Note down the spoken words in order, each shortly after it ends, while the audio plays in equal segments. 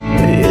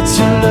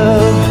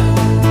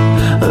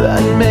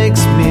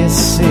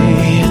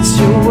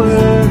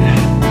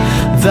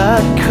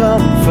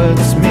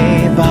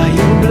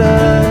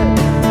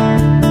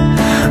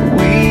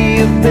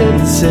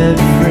set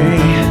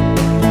free.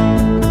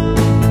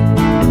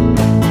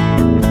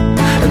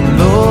 And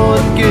Lord,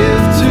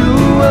 give to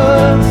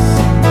us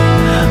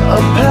a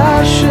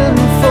passion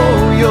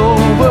for your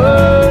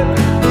word,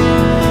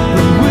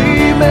 that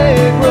we may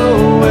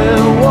grow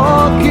and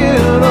walk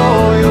in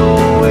all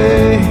your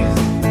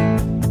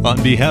ways.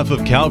 On behalf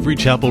of Calvary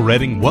Chapel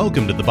Redding,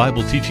 welcome to the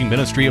Bible teaching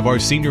ministry of our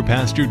senior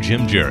pastor,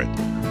 Jim Jarrett.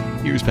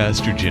 Here's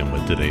Pastor Jim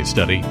with today's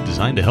study,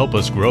 designed to help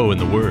us grow in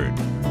the Word.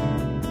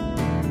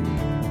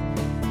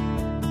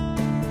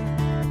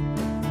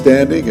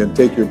 Standing, and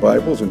take your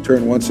Bibles and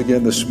turn once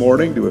again this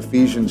morning to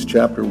Ephesians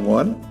chapter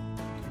 1.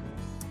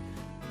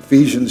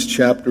 Ephesians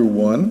chapter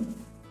 1.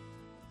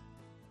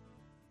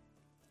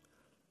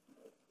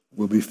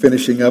 We'll be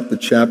finishing up the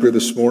chapter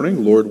this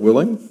morning, Lord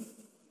willing.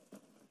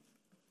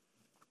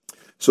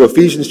 So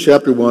Ephesians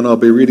chapter 1, I'll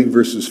be reading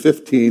verses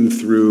 15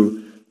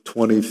 through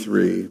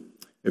 23.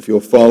 If you'll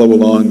follow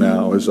along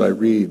now as I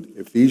read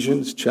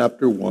Ephesians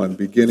chapter 1,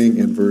 beginning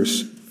in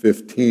verse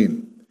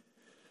 15.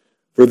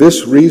 For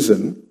this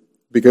reason,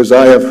 because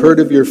I have heard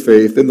of your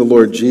faith in the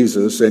Lord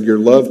Jesus and your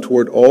love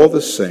toward all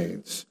the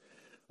saints,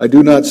 I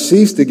do not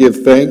cease to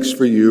give thanks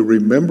for you,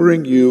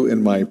 remembering you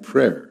in my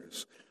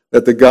prayers,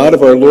 that the God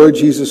of our Lord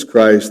Jesus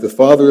Christ, the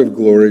Father of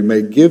glory,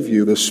 may give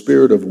you the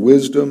spirit of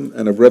wisdom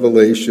and of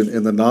revelation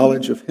in the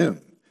knowledge of him,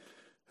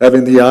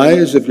 having the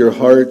eyes of your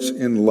hearts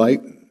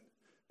enlightened,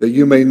 that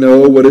you may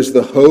know what is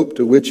the hope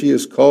to which he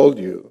has called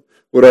you,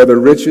 what are the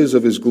riches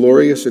of his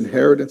glorious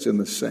inheritance in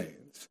the saints,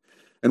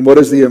 and what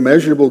is the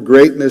immeasurable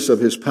greatness of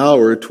his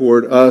power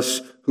toward us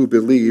who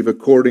believe,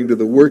 according to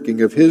the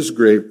working of his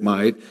great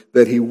might,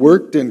 that he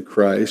worked in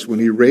Christ when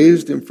he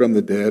raised him from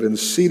the dead and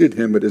seated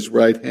him at his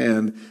right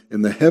hand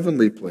in the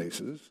heavenly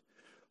places,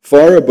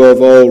 far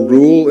above all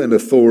rule and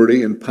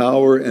authority and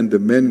power and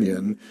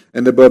dominion,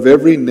 and above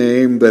every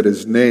name that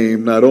is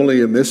named, not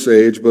only in this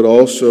age, but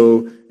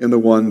also in the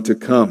one to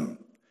come.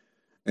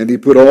 And he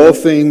put all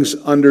things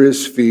under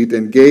his feet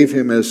and gave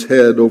him as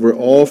head over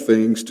all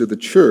things to the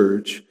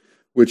church,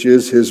 which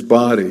is his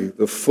body,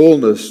 the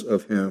fullness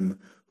of him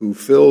who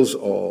fills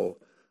all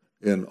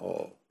in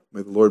all.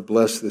 May the Lord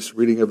bless this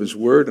reading of his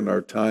word and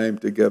our time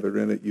together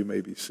in it. You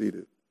may be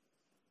seated.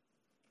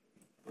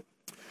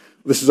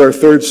 This is our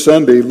third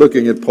Sunday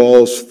looking at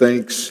Paul's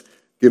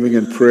thanksgiving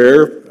and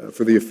prayer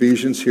for the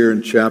Ephesians here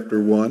in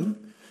chapter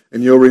 1.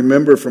 And you'll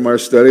remember from our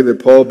study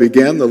that Paul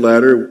began the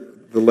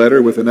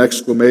letter with an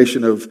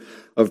exclamation of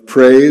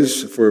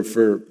praise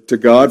to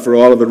God for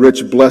all of the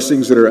rich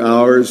blessings that are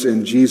ours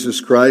in Jesus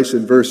Christ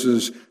in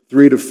verses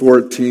 3 to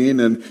 14.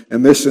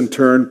 And this in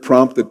turn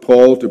prompted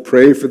Paul to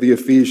pray for the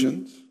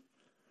Ephesians.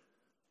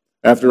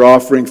 After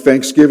offering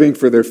thanksgiving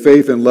for their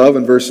faith and love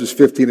in verses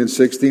 15 and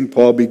 16,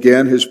 Paul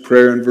began his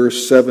prayer in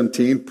verse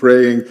 17,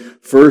 praying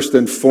first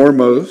and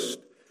foremost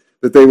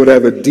that they would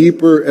have a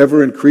deeper,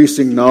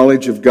 ever-increasing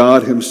knowledge of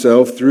God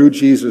himself through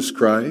Jesus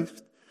Christ.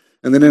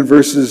 And then in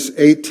verses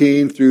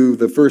 18 through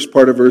the first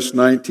part of verse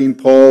 19,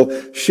 Paul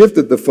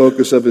shifted the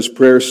focus of his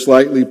prayer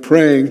slightly,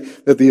 praying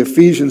that the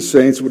Ephesian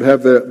saints would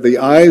have the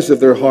eyes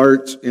of their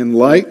hearts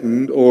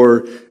enlightened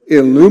or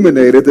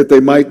illuminated, that they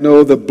might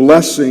know the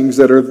blessings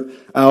that are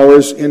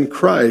ours in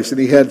Christ. And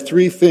he had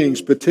three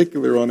things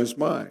particular on his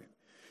mind.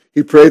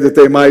 He prayed that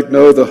they might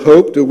know the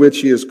hope to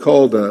which he has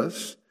called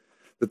us,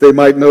 that they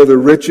might know the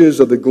riches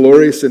of the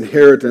glorious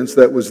inheritance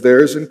that was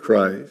theirs in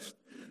Christ,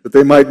 that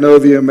they might know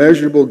the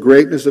immeasurable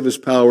greatness of his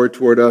power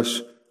toward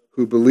us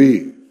who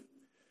believe.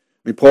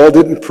 Paul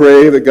didn't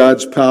pray that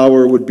God's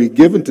power would be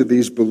given to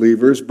these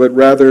believers, but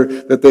rather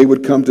that they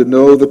would come to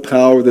know the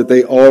power that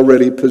they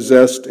already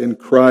possessed in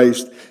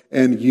Christ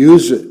and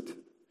use it.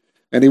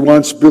 And he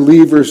wants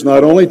believers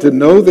not only to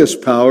know this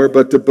power,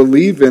 but to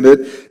believe in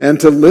it and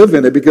to live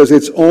in it, because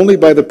it's only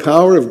by the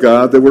power of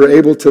God that we're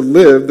able to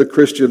live the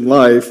Christian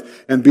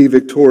life and be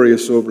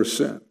victorious over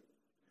sin.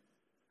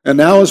 And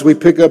now as we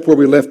pick up where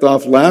we left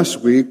off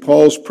last week,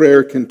 Paul's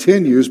prayer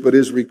continues, but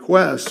his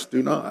requests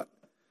do not.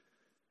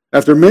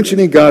 After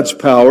mentioning God's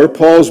power,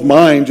 Paul's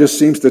mind just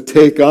seems to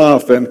take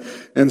off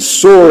and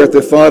soar at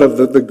the thought of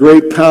the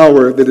great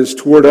power that is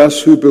toward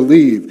us who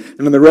believe.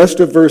 And in the rest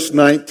of verse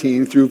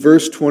 19 through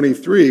verse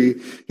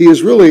 23, he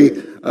is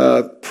really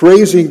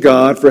praising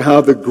God for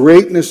how the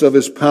greatness of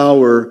his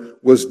power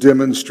was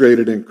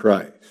demonstrated in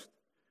Christ.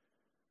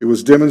 It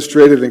was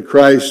demonstrated in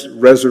Christ's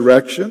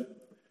resurrection,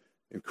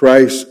 in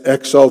Christ's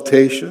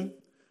exaltation,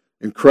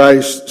 in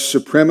Christ's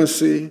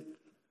supremacy,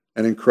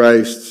 and in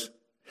Christ's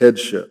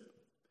headship.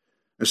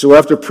 And so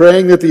after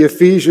praying that the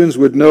Ephesians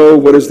would know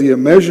what is the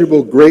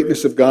immeasurable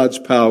greatness of God's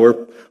power,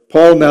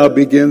 Paul now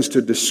begins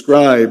to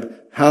describe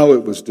how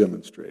it was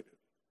demonstrated.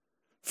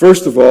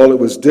 First of all, it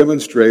was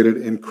demonstrated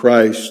in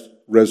Christ's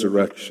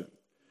resurrection.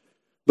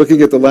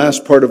 Looking at the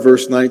last part of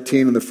verse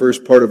 19 and the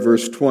first part of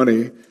verse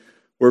 20,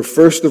 where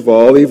first of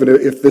all, even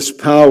if this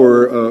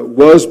power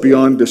was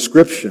beyond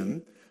description,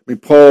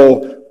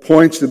 Paul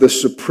points to the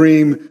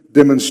supreme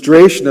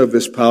demonstration of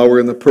this power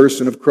in the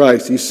person of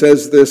Christ. He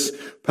says this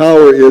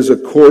power is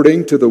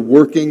according to the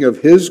working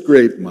of his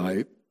great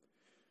might,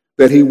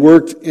 that he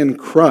worked in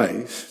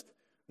Christ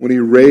when he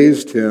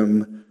raised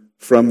him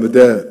from the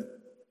dead.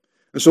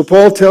 And so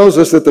Paul tells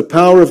us that the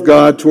power of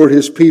God toward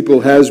his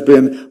people has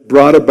been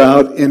brought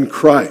about in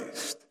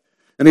Christ.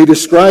 And he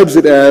describes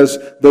it as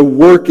the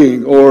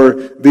working or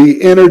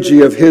the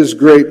energy of his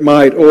great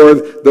might or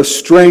the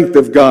strength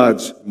of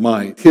God's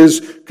might.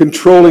 His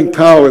controlling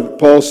power,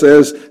 Paul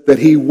says, that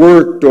he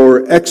worked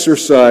or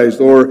exercised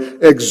or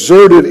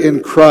exerted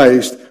in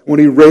Christ when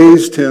he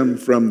raised him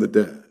from the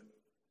dead.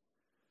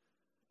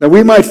 Now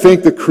we might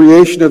think the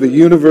creation of the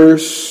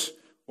universe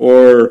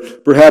or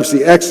perhaps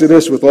the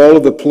Exodus with all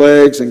of the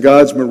plagues and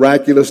God's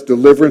miraculous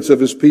deliverance of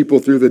his people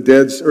through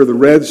the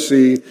Red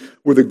Sea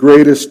were the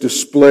greatest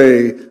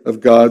display of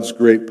God's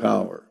great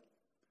power.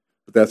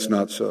 But that's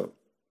not so.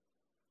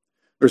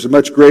 There's a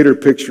much greater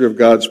picture of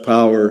God's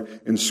power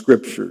in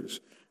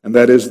Scriptures, and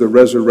that is the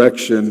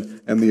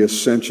resurrection and the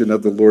ascension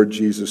of the Lord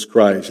Jesus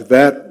Christ.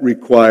 That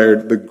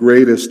required the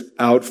greatest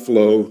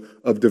outflow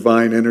of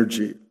divine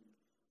energy.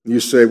 And you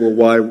say, well,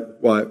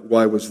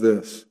 why was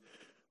this?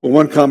 Well,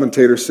 one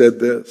commentator said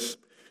this: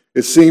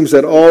 it seems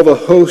that all the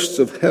hosts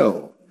of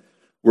hell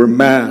were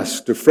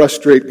massed to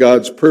frustrate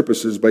God's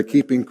purposes by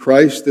keeping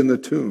Christ in the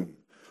tomb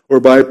or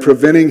by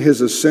preventing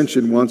his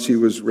ascension once he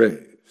was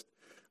raised.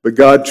 But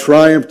God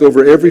triumphed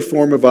over every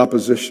form of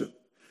opposition.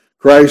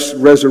 Christ's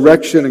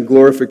resurrection and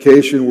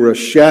glorification were a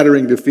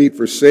shattering defeat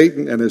for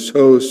Satan and his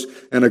hosts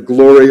and a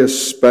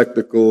glorious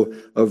spectacle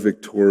of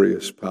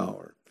victorious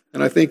power.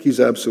 And I think he's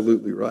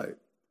absolutely right.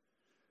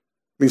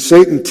 I mean,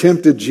 Satan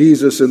tempted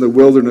Jesus in the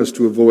wilderness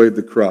to avoid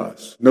the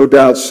cross. No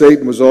doubt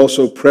Satan was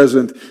also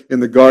present in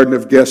the Garden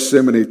of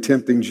Gethsemane,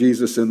 tempting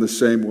Jesus in the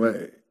same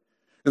way.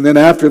 And then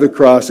after the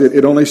cross,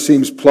 it only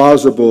seems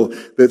plausible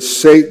that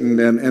Satan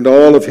and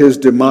all of his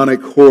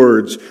demonic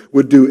hordes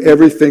would do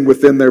everything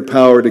within their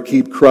power to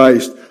keep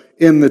Christ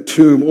in the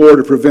tomb or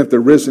to prevent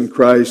the risen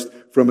Christ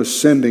from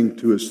ascending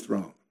to his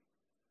throne.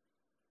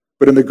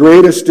 But in the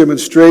greatest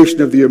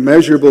demonstration of the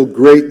immeasurable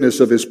greatness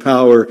of his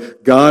power,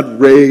 God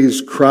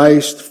raised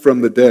Christ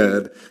from the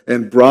dead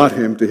and brought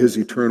him to his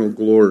eternal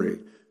glory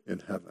in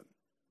heaven.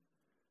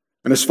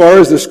 And as far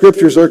as the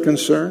Scriptures are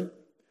concerned,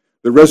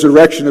 the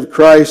resurrection of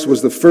Christ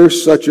was the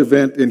first such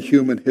event in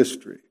human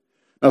history.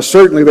 Now,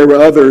 certainly there were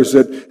others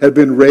that had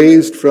been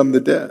raised from the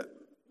dead.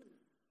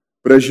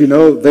 But as you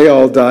know, they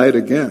all died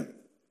again.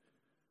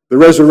 The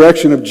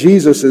resurrection of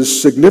Jesus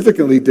is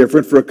significantly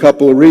different for a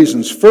couple of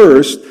reasons.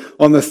 First,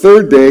 on the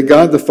third day,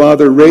 God the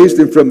Father raised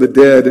him from the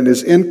dead in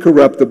his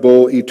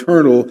incorruptible,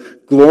 eternal,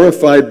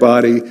 glorified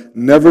body,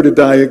 never to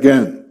die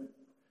again.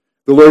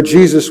 The Lord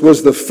Jesus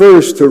was the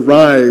first to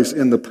rise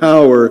in the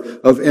power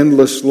of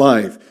endless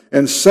life.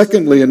 And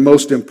secondly, and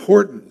most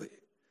importantly,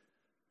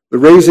 the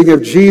raising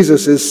of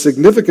Jesus is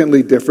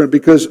significantly different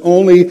because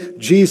only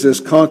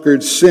Jesus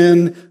conquered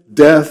sin,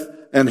 death,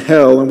 and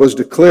hell, and was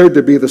declared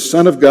to be the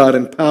Son of God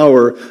in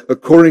power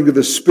according to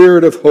the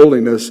Spirit of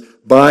holiness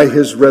by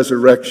his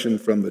resurrection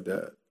from the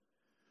dead.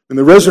 And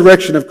the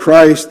resurrection of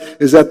Christ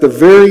is at the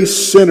very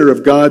center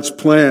of God's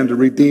plan to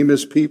redeem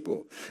his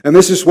people. And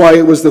this is why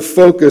it was the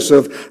focus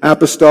of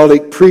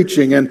apostolic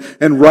preaching,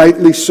 and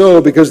rightly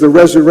so, because the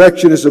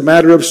resurrection is a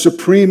matter of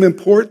supreme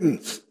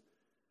importance.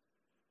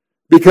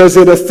 Because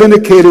it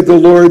authenticated the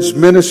Lord's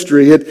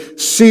ministry. It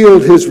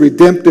sealed his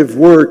redemptive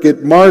work.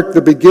 It marked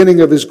the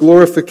beginning of his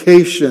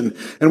glorification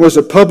and was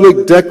a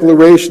public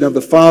declaration of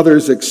the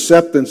Father's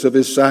acceptance of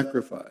his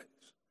sacrifice.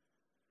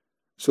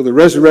 So the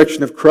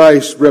resurrection of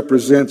Christ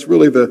represents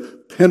really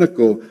the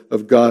pinnacle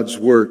of God's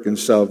work in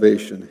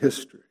salvation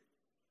history.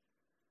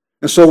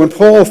 And so when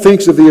Paul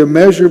thinks of the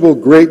immeasurable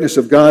greatness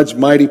of God's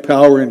mighty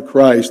power in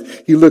Christ,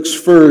 he looks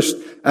first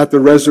at the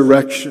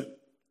resurrection.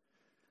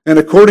 And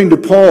according to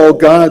Paul,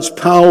 God's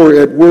power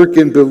at work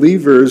in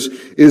believers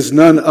is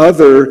none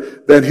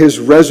other than his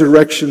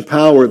resurrection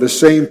power, the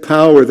same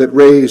power that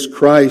raised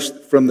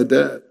Christ from the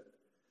dead.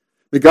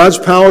 But God's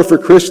power for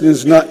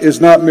Christians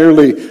is not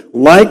merely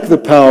like the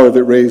power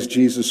that raised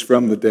Jesus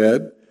from the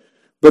dead,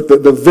 but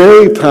the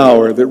very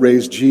power that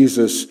raised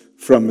Jesus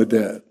from the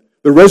dead.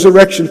 The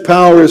resurrection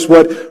power is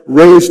what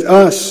raised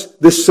us.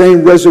 This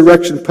same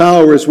resurrection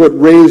power is what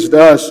raised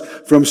us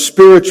from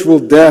spiritual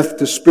death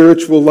to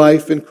spiritual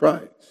life in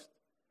Christ.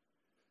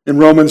 In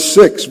Romans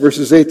 6,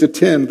 verses 8 to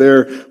 10,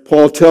 there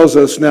Paul tells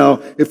us,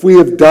 now, if we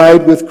have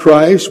died with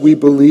Christ, we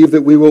believe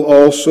that we will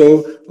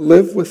also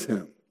live with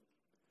him.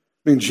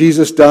 I mean,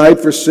 Jesus died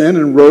for sin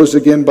and rose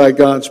again by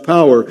God's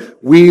power.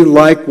 We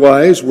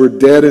likewise were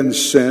dead in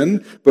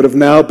sin, but have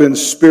now been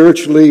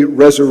spiritually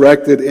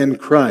resurrected in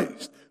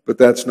Christ. But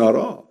that's not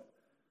all.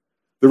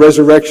 The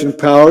resurrection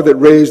power that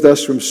raised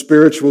us from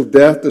spiritual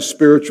death to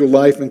spiritual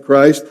life in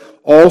Christ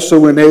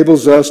also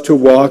enables us to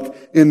walk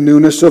in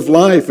newness of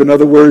life. In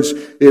other words,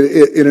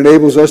 it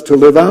enables us to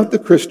live out the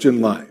Christian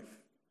life.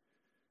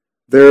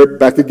 There,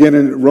 back again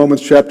in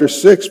Romans chapter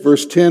 6,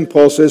 verse 10,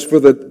 Paul says,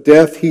 for the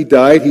death he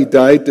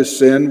died to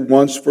sin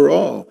once for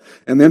all.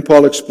 And then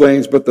Paul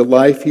explains, but the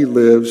life he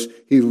lives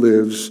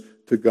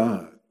to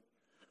God.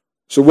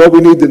 So what we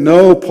need to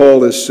know,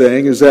 Paul is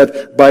saying, is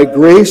that by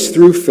grace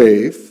through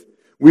faith,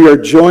 We are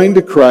joined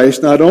to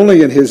Christ not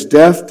only in his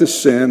death to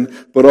sin,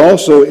 but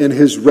also in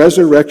his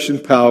resurrection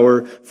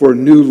power for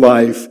new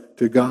life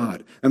to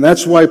God. And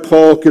that's why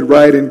Paul could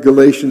write in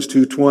Galatians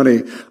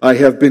 2:20, I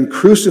have been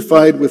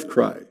crucified with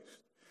Christ.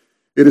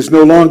 It is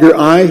no longer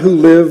I who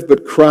live,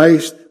 but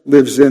Christ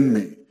lives in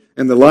me.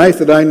 And the life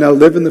that I now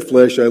live in the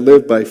flesh, I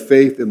live by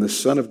faith in the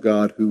Son of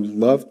God who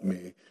loved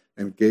me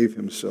and gave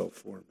himself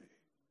for me.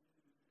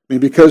 I mean,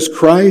 because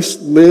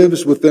Christ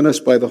lives within us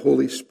by the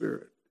Holy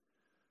Spirit,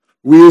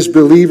 we as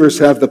believers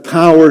have the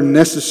power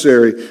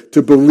necessary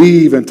to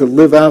believe and to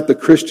live out the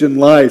Christian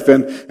life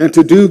and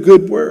to do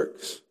good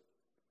works.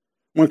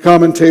 One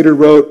commentator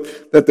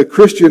wrote that the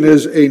Christian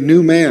is a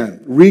new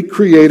man,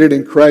 recreated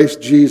in Christ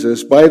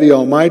Jesus by the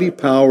almighty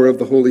power of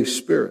the Holy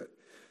Spirit.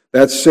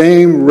 That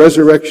same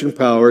resurrection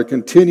power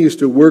continues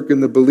to work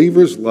in the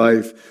believer's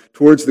life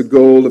towards the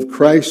goal of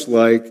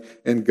Christ-like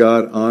and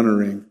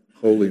God-honoring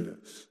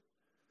holiness.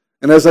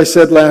 And as I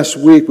said last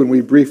week when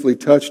we briefly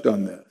touched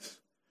on this,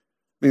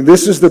 I mean,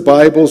 this is the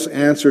Bible's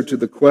answer to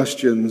the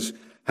questions,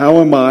 how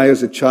am I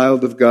as a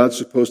child of God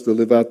supposed to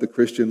live out the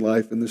Christian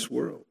life in this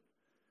world?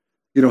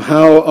 You know,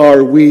 how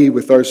are we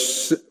with our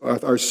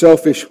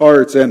selfish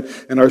hearts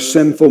and our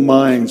sinful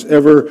minds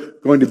ever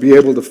going to be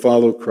able to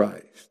follow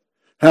Christ?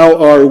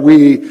 How are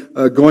we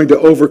going to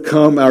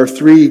overcome our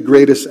three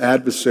greatest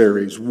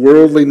adversaries,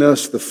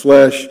 worldliness, the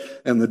flesh,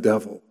 and the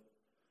devil?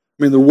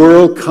 I mean, the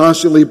world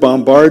constantly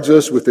bombards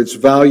us with its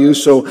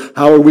values, so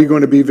how are we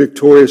going to be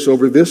victorious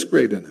over this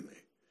great enemy?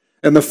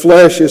 And the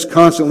flesh is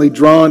constantly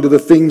drawn to the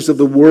things of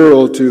the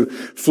world, to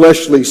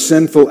fleshly,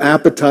 sinful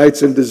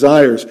appetites and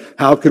desires.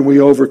 How can we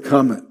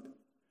overcome it?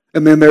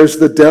 And then there's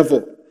the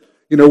devil.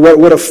 You know,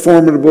 what a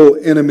formidable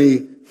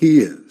enemy he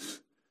is.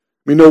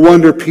 I mean, no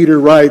wonder Peter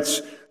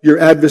writes, your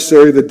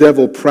adversary, the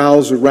devil,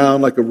 prowls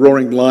around like a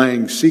roaring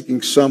lion,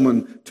 seeking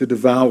someone to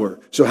devour.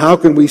 So how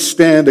can we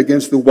stand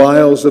against the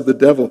wiles of the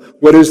devil?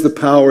 What is the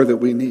power that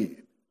we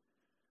need?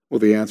 Well,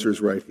 the answer is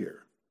right here.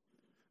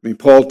 I mean,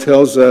 Paul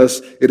tells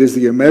us it is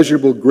the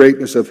immeasurable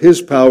greatness of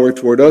his power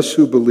toward us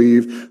who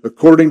believe,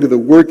 according to the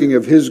working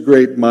of his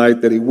great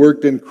might that he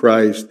worked in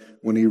Christ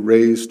when he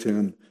raised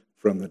him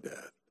from the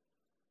dead.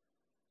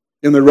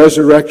 In the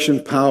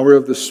resurrection power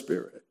of the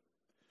Spirit,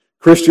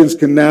 Christians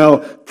can now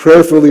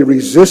prayerfully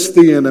resist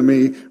the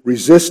enemy,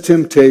 resist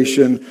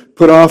temptation,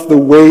 put off the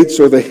weights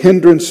or the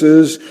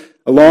hindrances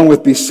along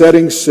with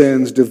besetting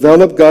sins,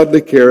 develop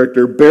godly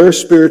character, bear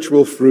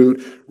spiritual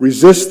fruit,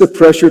 resist the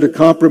pressure to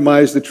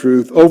compromise the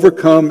truth,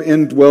 overcome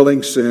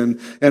indwelling sin,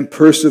 and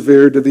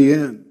persevere to the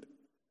end.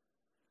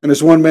 And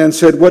as one man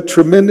said, what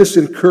tremendous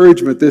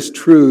encouragement this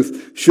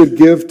truth should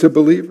give to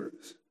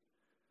believers.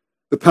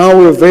 The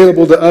power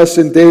available to us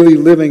in daily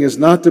living is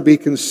not to be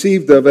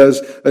conceived of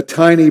as a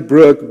tiny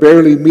brook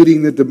barely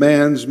meeting the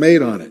demands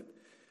made on it.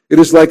 It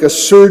is like a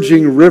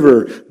surging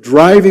river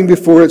driving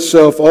before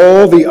itself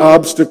all the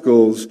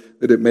obstacles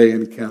that it may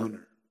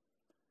encounter.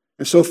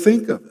 And so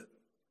think of it.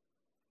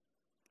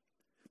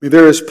 I mean,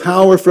 there is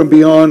power from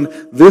beyond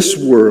this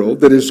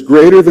world that is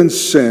greater than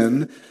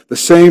sin, the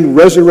same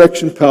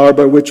resurrection power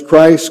by which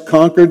Christ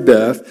conquered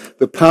death,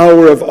 the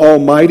power of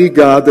Almighty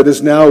God that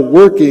is now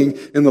working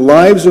in the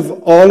lives of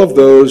all of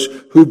those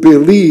who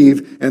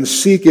believe and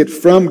seek it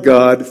from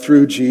God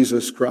through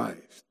Jesus Christ.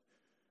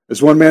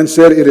 As one man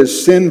said, it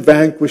is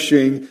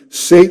sin-vanquishing,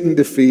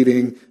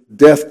 Satan-defeating,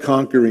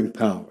 death-conquering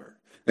power.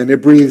 And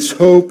it breathes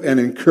hope and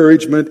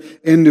encouragement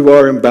into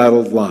our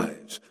embattled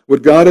lives.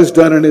 What God has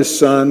done in his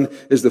Son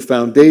is the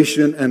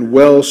foundation and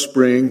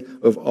wellspring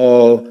of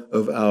all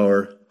of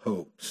our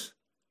hopes.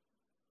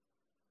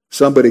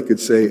 Somebody could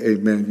say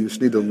amen. You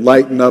just need to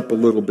lighten up a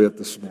little bit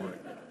this morning.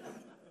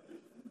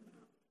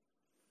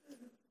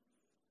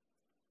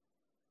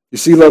 You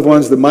see, loved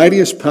ones, the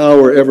mightiest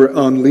power ever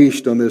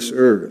unleashed on this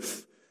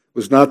earth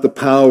was not the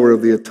power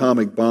of the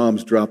atomic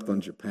bombs dropped on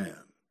Japan.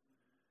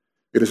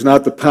 It is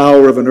not the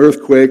power of an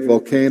earthquake,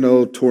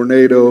 volcano,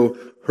 tornado,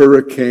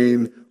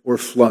 hurricane, or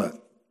flood.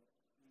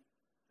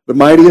 The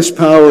mightiest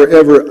power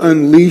ever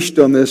unleashed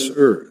on this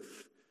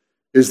earth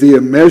is the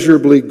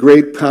immeasurably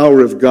great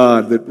power of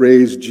God that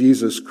raised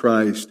Jesus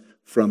Christ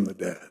from the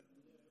dead.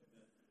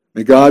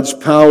 May God's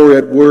power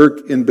at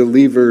work in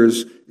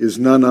believers is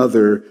none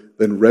other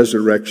than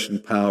resurrection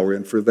power,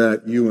 and for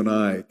that you and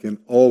I can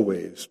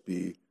always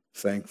be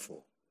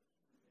thankful.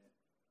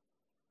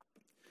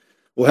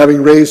 Well,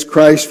 having raised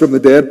Christ from the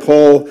dead,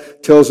 Paul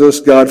tells us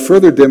God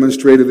further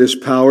demonstrated his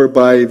power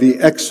by the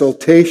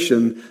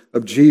exaltation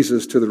of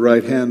Jesus to the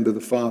right hand of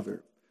the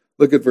Father.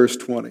 Look at verse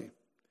 20.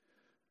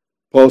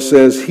 Paul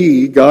says,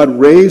 God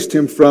raised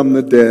him from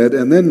the dead,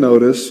 and then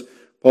notice,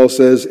 Paul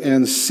says,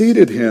 and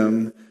seated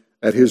him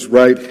at his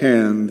right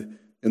hand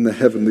in the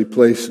heavenly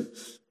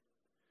places.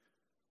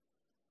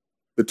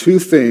 The two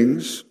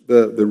things,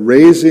 the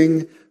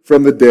raising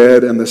from the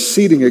dead and the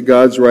seating at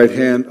God's right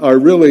hand, are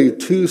really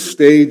two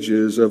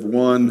stages of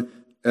one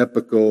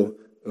epical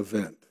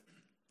event.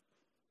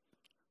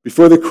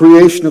 Before the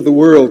creation of the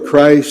world,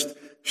 Christ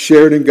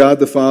shared in God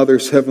the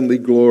Father's heavenly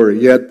glory,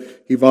 yet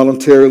he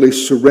voluntarily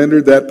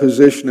surrendered that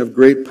position of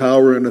great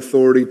power and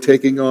authority,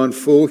 taking on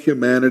full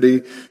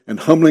humanity and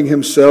humbling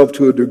himself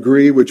to a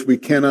degree which we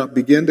cannot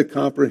begin to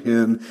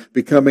comprehend,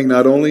 becoming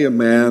not only a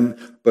man,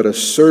 but a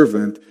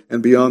servant,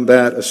 and beyond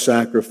that, a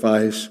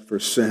sacrifice for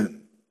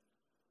sin.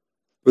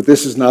 But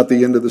this is not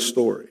the end of the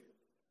story.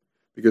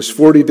 Because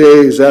 40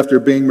 days after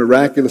being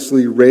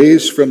miraculously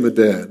raised from the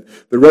dead,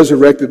 the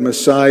resurrected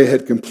Messiah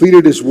had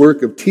completed his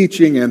work of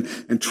teaching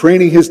and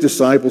training his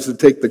disciples to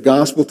take the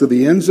gospel to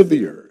the ends of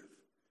the earth.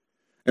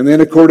 And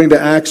then according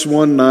to Acts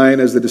 1:9,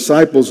 as the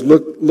disciples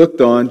looked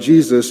on,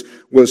 Jesus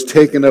was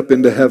taken up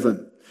into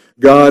heaven.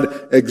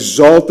 God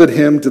exalted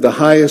him to the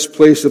highest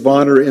place of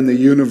honor in the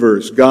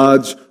universe,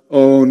 God's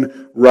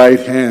own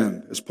right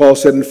hand. As Paul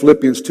said in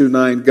Philippians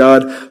 2:9,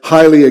 God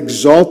highly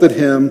exalted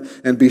him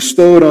and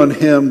bestowed on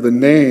him the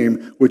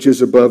name which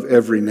is above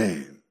every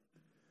name.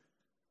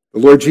 The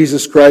Lord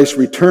Jesus Christ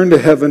returned to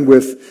heaven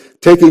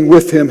taking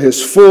with him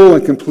his full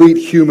and complete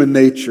human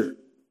nature.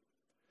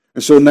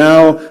 And so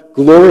now,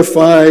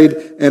 glorified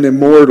and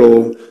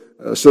immortal,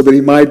 so that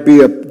he might be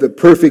the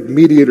perfect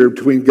mediator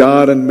between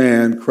God and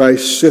man,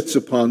 Christ sits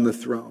upon the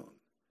throne.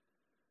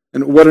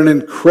 And what an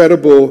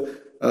incredible,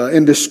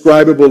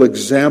 indescribable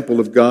example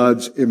of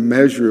God's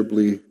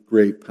immeasurably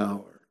great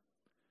power.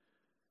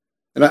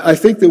 And I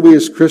think that we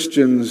as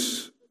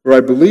Christians, or I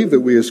believe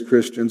that we as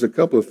Christians, a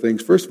couple of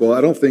things. First of all,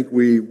 I don't think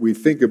we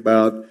think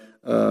about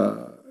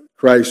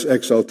Christ's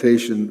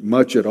exaltation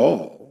much at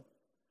all.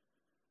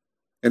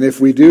 And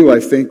if we do, I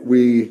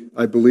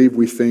believe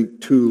we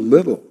think too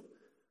little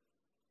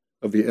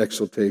of the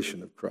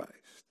exaltation of Christ.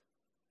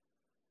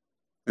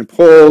 And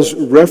Paul's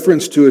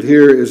reference to it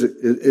here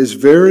is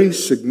very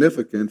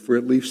significant for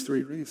at least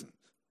three reasons.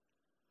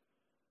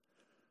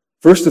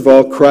 First of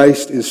all,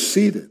 Christ is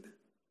seated.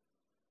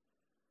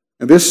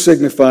 And this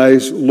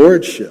signifies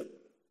lordship.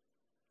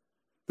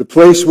 The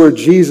place where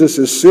Jesus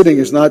is sitting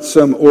is not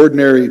some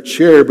ordinary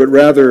chair, but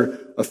rather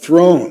a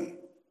throne.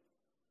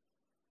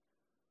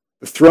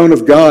 The throne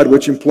of God,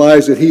 which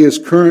implies that he is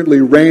currently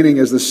reigning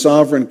as the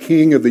sovereign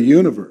king of the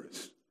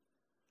universe.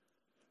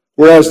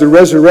 Whereas the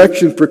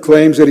resurrection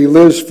proclaims that he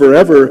lives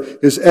forever,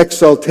 his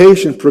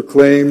exaltation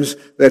proclaims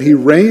that he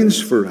reigns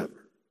forever.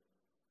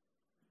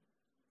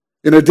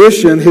 In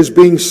addition, his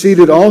being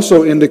seated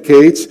also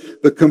indicates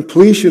the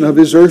completion of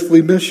his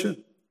earthly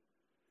mission.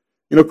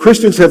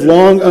 Christians have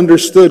long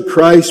understood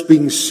Christ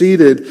being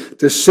seated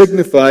to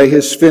signify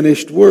his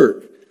finished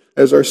work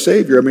as our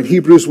Savior.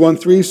 Hebrews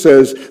 1:3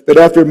 says that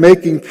after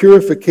making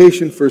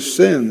purification for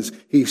sins,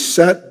 he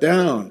sat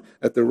down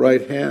at the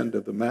right hand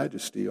of the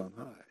Majesty on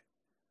high.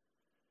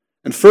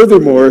 And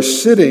furthermore,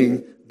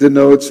 sitting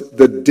denotes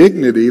the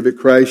dignity that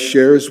Christ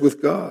shares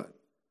with God.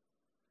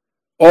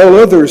 All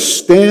others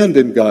stand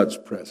in God's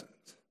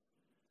presence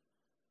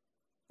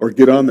or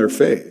get on their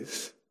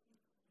face,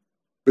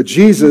 but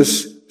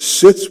Jesus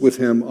sits with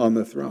him on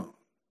the throne.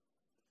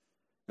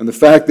 And the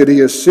fact that he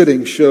is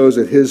sitting shows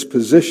that his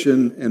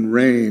position and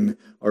reign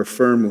are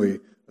firmly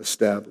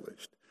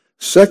established.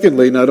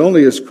 Secondly, not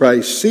only is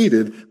Christ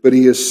seated, but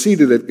he is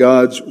seated at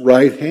God's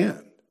right hand.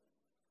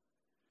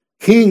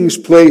 Kings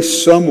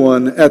place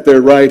someone at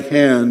their right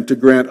hand to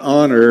grant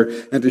honor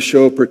and to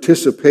show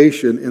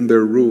participation in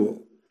their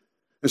rule.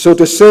 And so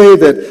to say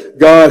that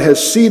God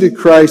has seated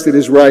Christ at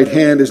his right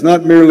hand is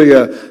not merely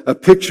a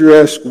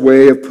picturesque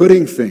way of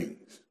putting things.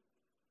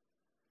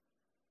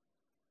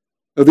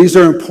 Now, these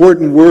are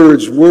important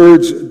words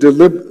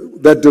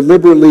that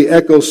deliberately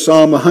echo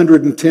Psalm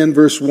 110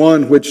 verse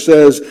 1, which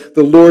says,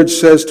 "The Lord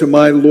says to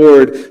my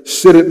Lord,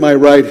 sit at my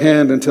right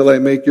hand until I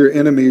make your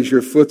enemies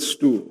your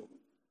footstool."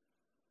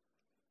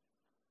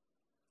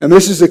 And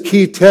this is a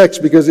key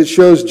text because it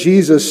shows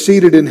Jesus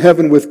seated in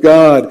heaven with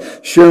God,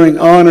 sharing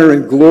honor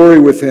and glory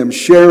with him,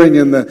 sharing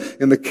in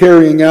the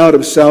carrying out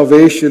of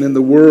salvation in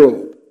the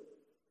world.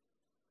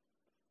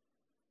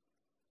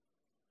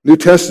 New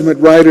Testament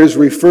writers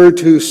refer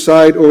to,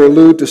 cite, or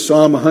allude to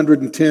Psalm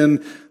 110,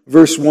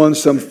 verse 1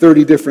 some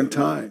 30 different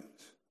times.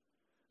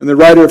 And the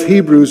writer of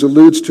Hebrews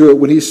alludes to it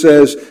when he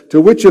says,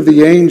 "To which of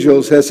the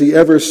angels has he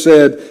ever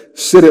said,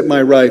 'Sit at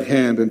my right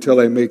hand until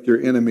I make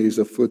your enemies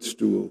a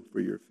footstool for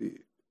your feet'?"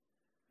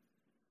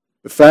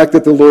 The fact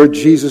that the Lord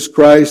Jesus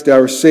Christ,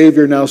 our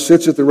Savior, now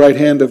sits at the right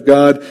hand of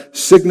God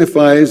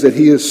signifies that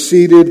he is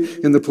seated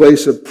in the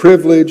place of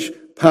privilege,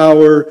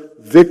 power,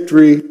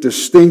 victory,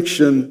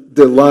 distinction,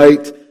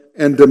 delight,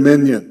 and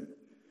dominion.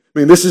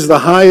 This is the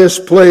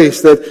highest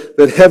place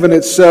that heaven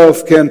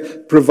itself can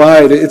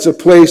provide. It's a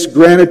place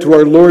granted to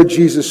our Lord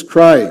Jesus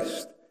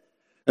Christ.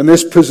 And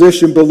this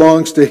position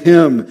belongs to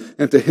him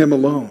and to him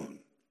alone.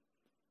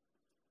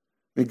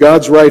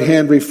 God's right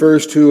hand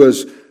refers to,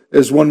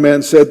 as one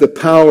man said, the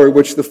power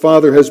which the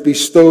Father has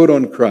bestowed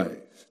on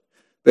Christ,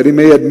 that he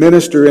may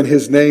administer in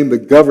his name the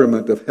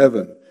government of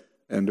heaven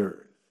and earth.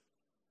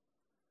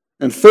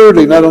 And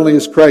thirdly, not only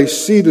is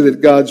Christ seated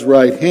at God's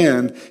right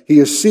hand, he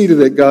is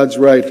seated at God's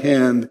right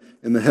hand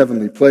in the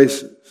heavenly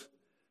places,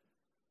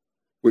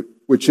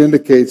 which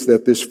indicates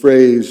that this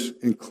phrase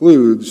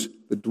includes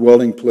the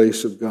dwelling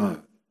place of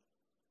God.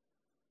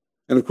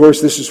 And of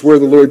course, this is where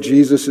the Lord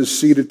Jesus is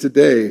seated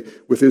today,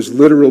 with his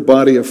literal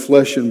body of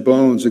flesh and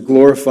bones, a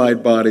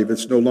glorified body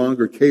that's no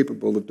longer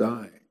capable of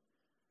dying.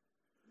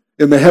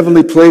 In the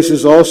heavenly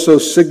places also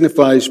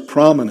signifies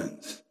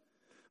prominence.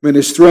 I mean,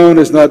 his throne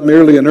is not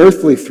merely an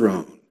earthly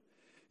throne.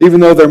 Even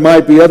though there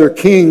might be other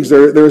kings,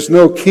 there is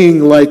no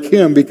king like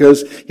him,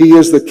 because he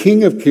is the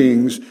King of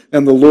kings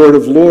and the Lord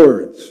of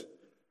lords.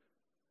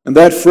 And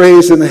that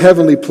phrase, in the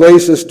heavenly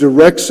places,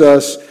 directs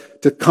us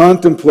to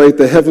contemplate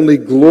the heavenly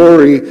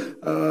glory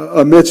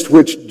amidst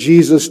which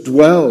Jesus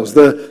dwells.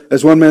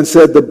 As one man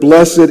said, the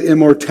blessed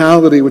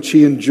immortality which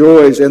he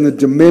enjoys and the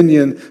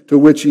dominion to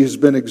which he has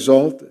been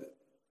exalted.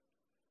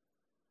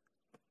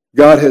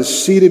 God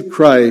has seated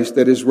Christ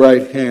at his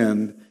right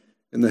hand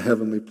in the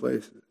heavenly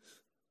places.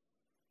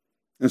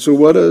 And so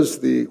what does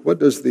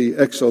the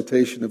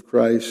exaltation of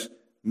Christ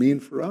mean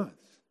for us?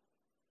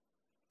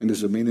 And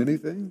does it mean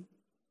anything?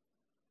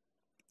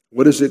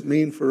 What does it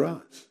mean for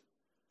us?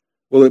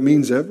 Well, it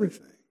means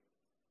everything.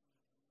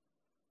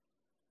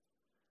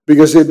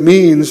 Because it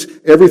means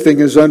everything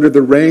is under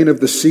the reign of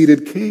the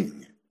seated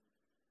king.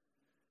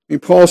 I mean,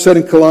 Paul said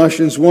in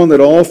Colossians 1 that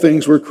all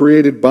things were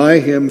created by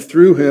him,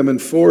 through him,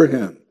 and for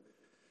him.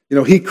 You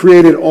know, he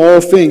created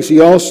all things. He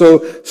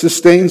also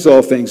sustains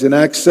all things. In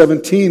Acts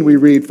 17 we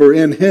read, for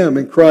in him,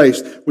 in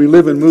Christ, we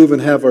live and move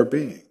and have our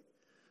being.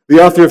 The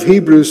author of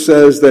Hebrews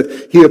says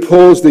that he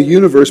upholds the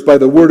universe by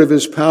the word of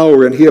his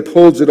power, and he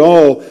upholds it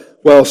all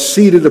while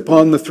seated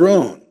upon the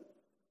throne.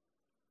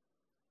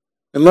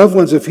 And loved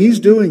ones, if he's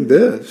doing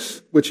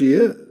this, which he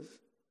is,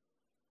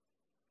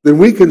 then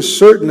we can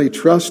certainly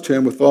trust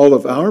him with all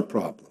of our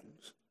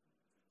problems,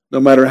 no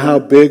matter how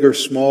big or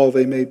small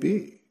they may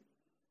be.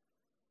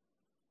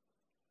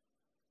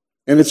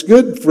 And it's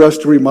good for us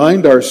to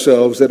remind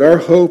ourselves that our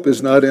hope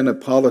is not in a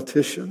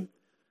politician,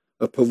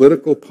 a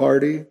political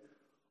party,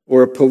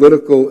 or a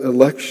political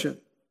election.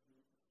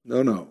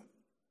 No,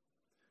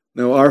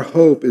 our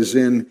hope is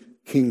in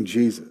King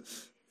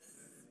Jesus,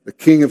 the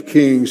King of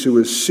Kings who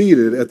is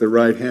seated at the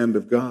right hand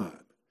of God.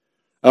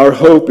 Our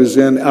hope is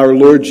in our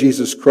Lord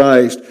Jesus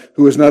Christ,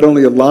 who is not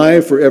only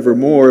alive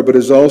forevermore, but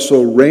is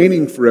also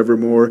reigning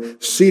forevermore,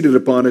 seated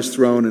upon his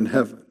throne in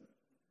heaven.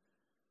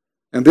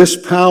 And this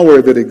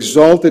power that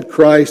exalted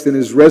Christ in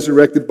his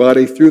resurrected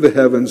body through the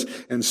heavens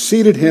and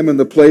seated him in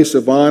the place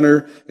of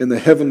honor in the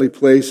heavenly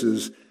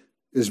places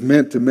is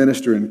meant to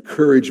minister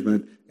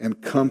encouragement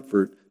and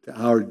comfort to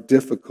our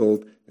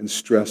difficult and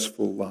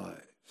stressful lives.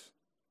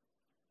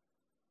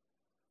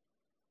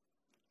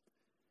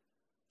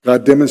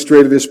 God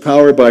demonstrated his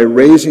power by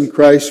raising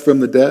Christ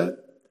from the dead,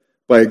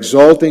 by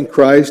exalting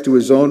Christ to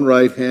his own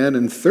right hand,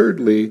 and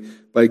thirdly,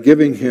 by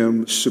giving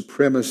him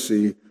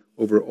supremacy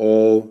over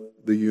all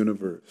the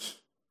universe.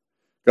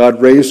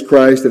 God raised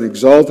Christ and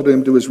exalted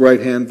him to his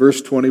right hand,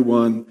 verse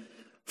 21,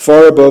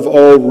 far above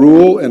all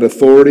rule and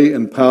authority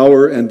and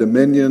power and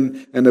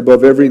dominion, and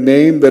above every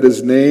name that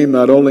is named,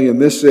 not only in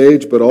this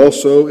age, but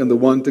also in the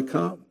one to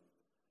come.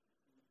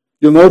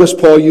 You'll notice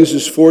Paul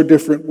uses 4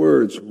 different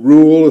words: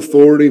 rule,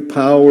 authority,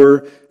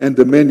 power, and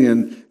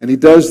dominion. And he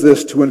does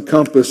this to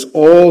encompass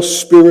all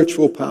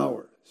spiritual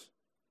powers.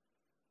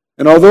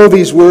 And although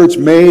these words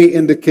may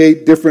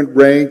indicate different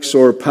ranks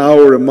or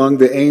power among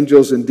the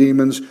angels and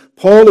demons,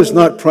 Paul is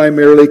not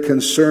primarily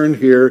concerned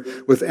here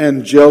with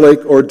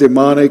angelic or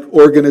demonic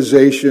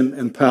organization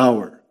and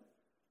power.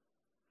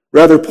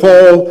 Rather,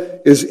 Paul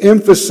is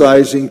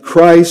emphasizing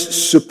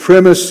Christ's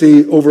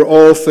supremacy over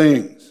all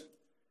things.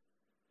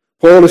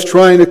 Paul is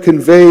trying to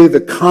convey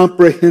the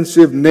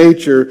comprehensive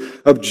nature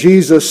of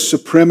Jesus'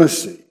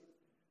 supremacy.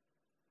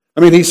 I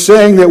mean, he's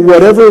saying that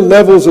whatever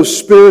levels of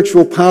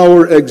spiritual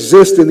power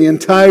exist in the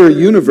entire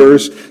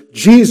universe,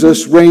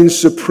 Jesus reigns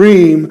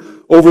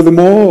supreme over them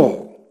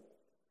all.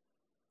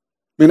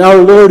 I mean, our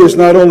Lord is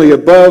not only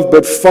above,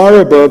 but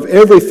far above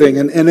everything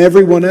and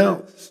everyone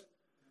else.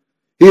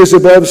 He is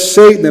above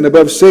Satan and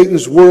above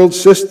Satan's world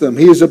system.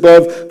 He is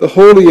above the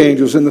holy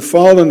angels and the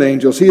fallen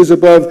angels. He is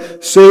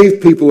above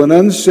saved people and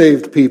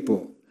unsaved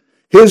people.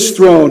 His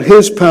throne,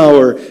 his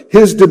power,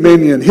 his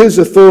dominion, his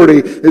authority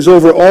is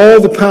over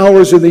all the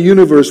powers in the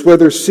universe,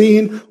 whether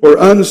seen or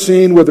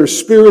unseen, whether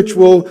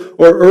spiritual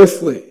or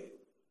earthly.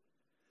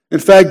 In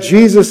fact,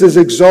 Jesus is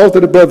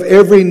exalted above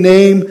every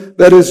name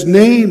that is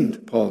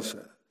named, Paul says.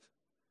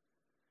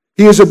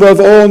 He is above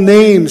all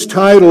names,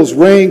 titles,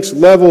 ranks,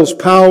 levels,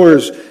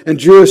 powers, and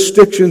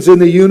jurisdictions in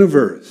the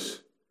universe.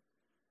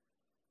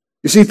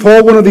 You see,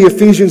 Paul wanted the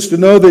Ephesians to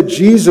know that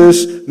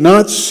Jesus,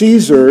 not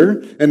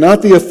Caesar, and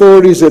not the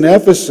authorities in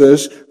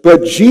Ephesus,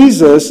 but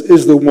Jesus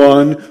is the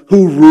one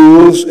who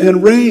rules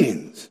and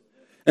reigns.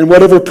 And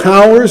whatever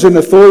powers and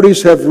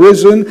authorities have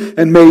risen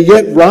and may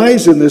yet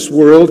rise in this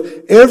world,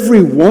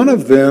 every one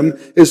of them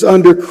is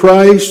under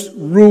Christ's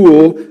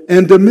rule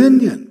and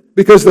dominion.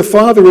 Because the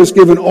Father has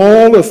given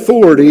all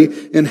authority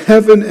in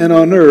heaven and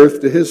on earth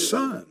to his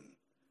Son.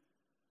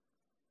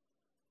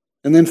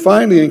 And then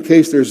finally, in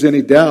case there's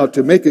any doubt,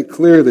 to make it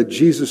clear that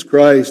Jesus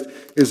Christ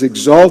is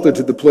exalted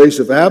to the place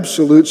of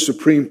absolute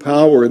supreme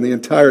power in the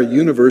entire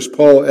universe,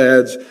 Paul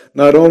adds,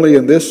 not only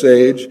in this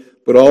age,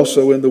 but but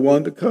also in the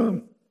one to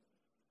come.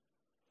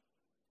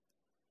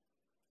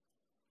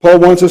 Paul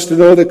wants us to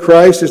know that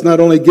Christ is not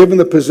only given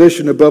the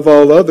position above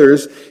all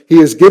others, he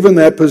is given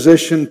that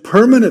position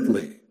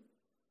permanently.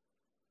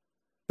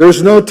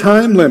 There's no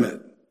time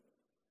limit.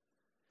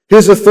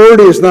 His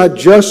authority is not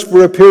just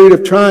for a period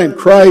of time.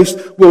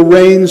 Christ will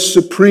reign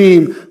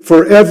supreme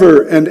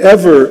forever and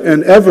ever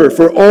and ever,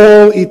 for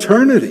all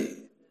eternity.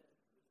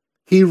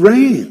 He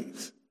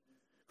reigns.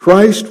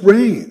 Christ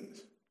reigns.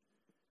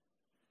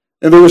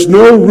 And there is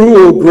no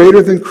rule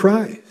greater than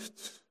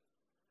Christ's.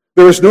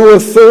 There is no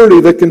authority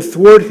that can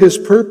thwart his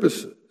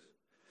purposes.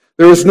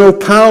 There is no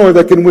power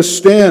that can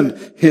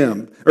withstand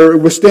him or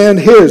withstand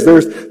his.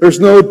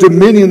 There's no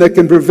dominion that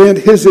can prevent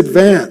his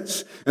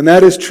advance. And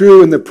that is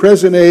true in the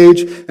present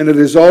age, and it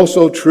is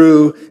also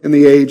true in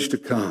the age to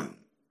come.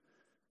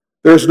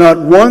 There's not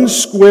one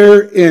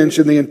square inch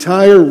in the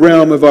entire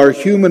realm of our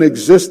human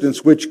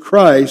existence which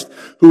Christ,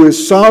 who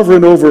is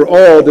sovereign over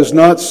all, does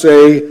not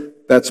say,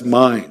 that's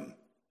mine.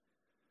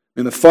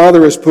 And the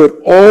Father has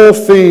put all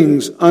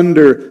things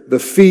under the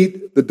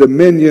feet, the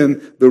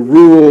dominion, the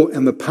rule,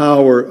 and the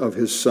power of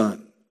his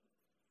Son.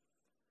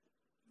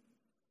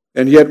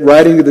 And yet,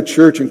 writing to the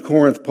church in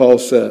Corinth, Paul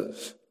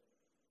says,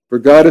 for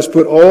God has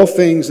put all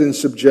things in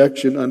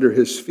subjection under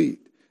his feet.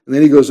 And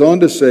then he goes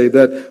on to say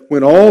that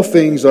when all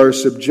things are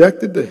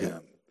subjected to him,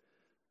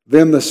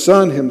 then the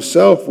Son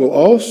himself will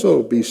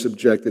also be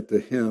subjected to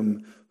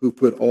him who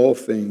put all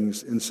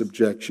things in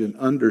subjection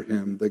under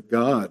him, that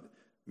God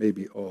may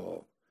be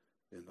all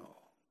in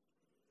all.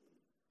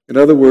 In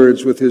other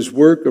words, with his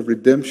work of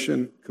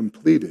redemption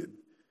completed,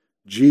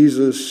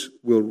 Jesus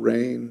will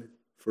reign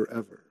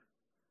forever.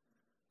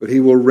 But he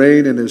will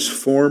reign in his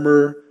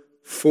former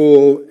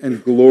full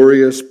and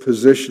glorious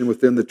position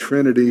within the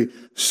Trinity,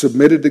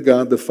 submitted to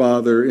God the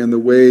Father in the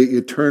way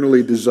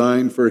eternally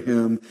designed for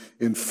him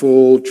in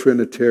full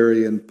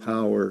Trinitarian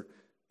power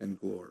and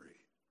glory.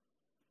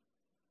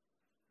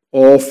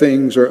 All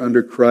things are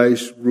under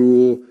Christ's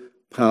rule,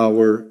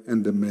 power,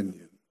 and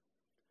dominion.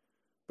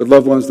 But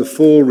loved ones, the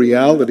full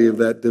reality of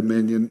that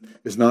dominion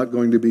is not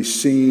going to be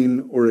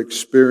seen or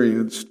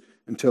experienced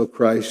until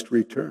Christ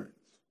returns.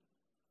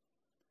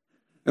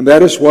 And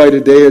that is why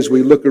today, as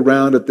we look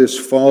around at this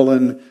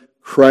fallen,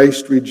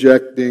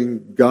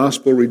 Christ-rejecting,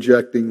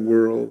 gospel-rejecting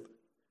world,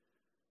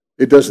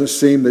 it doesn't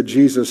seem that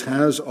Jesus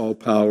has all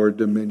power,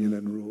 dominion,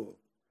 and rule.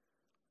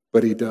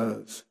 But he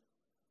does.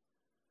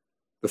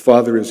 The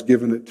Father has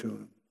given it to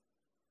him.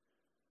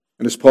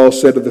 And as Paul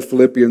said to the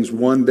Philippians,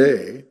 one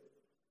day,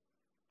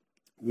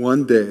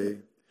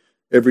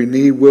 every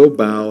knee will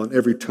bow and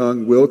every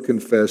tongue will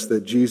confess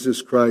that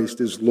Jesus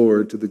Christ is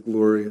Lord, to the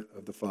glory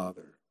of the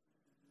Father.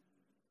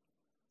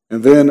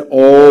 And then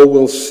all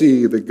will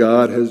see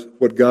that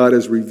what God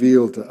has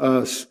revealed to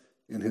us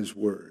in his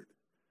word,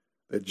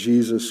 that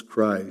Jesus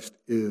Christ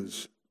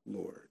is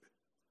Lord.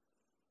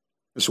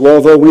 And so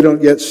although we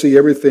don't yet see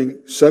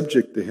everything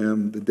subject to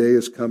him, the day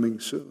is coming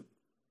soon.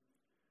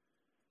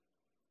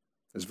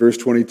 As verse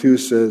 22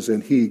 says,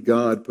 and he,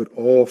 God, put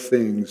all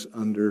things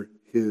under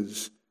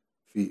his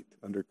feet,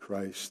 under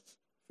Christ's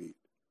feet.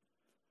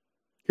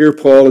 Here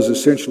Paul is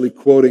essentially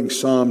quoting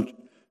Psalm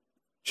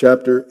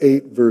Chapter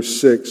 8, verse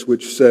 6,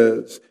 which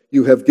says,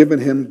 you have given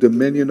him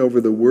dominion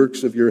over the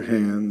works of your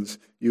hands.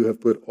 You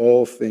have put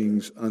all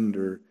things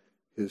under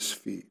his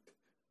feet.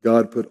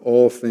 God put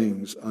all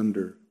things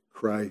under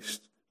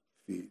Christ's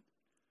feet.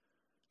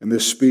 And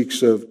this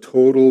speaks of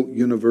total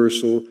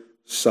universal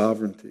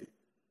sovereignty.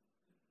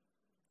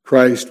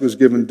 Christ was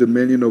given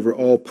dominion over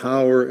all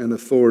power and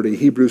authority.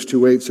 Hebrews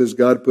 2:8 says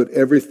God put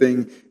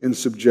everything in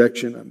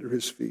subjection under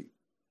his feet.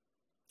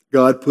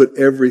 God put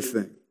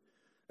everything.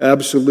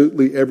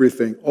 Absolutely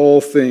everything, all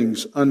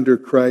things under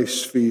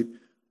Christ's feet,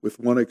 with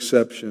one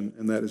exception,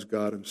 and that is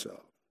God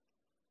himself.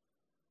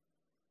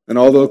 And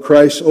although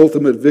Christ's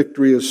ultimate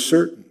victory is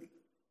certain,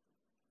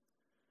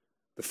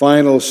 the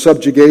final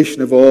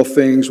subjugation of all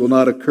things will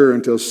not occur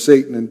until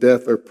Satan and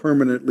death are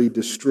permanently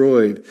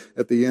destroyed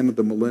at the end of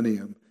the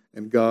millennium,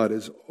 and God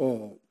is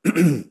all.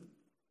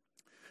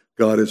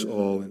 God is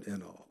all and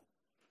in all.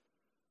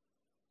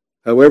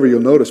 However,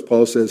 you'll notice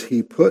Paul says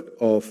he put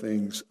all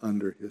things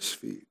under his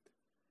feet.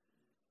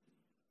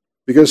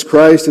 Because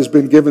Christ has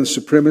been given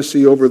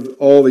supremacy over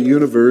all the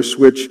universe,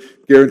 which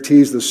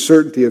guarantees the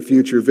certainty of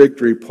future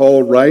victory,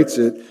 Paul writes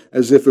it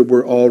as if it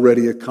were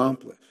already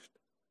accomplished.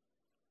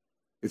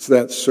 It's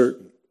that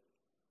certain.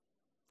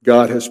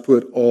 God has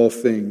put all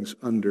things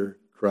under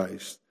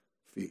Christ's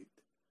feet.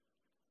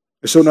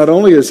 So not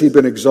only has he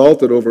been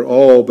exalted over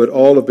all, but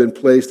all have been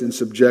placed in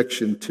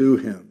subjection to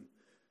him.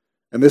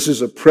 And this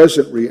is a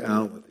present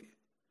reality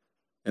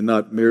and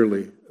not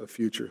merely a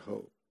future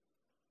hope.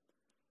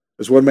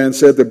 As one man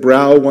said, the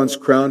brow once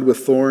crowned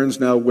with thorns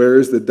now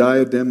wears the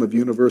diadem of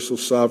universal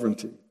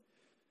sovereignty.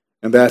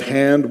 And that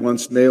hand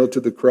once nailed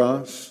to the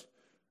cross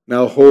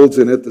now holds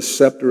in it the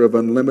scepter of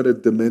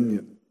unlimited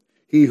dominion.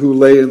 He who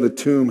lay in the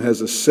tomb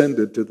has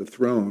ascended to the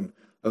throne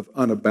of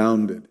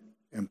unabounded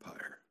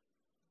empire.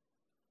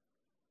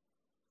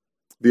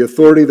 The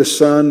authority the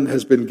Son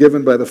has been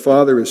given by the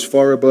Father is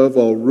far above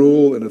all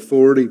rule and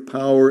authority,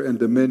 power and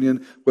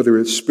dominion, whether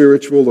it's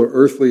spiritual or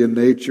earthly in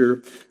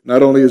nature.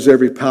 Not only is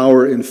every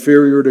power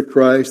inferior to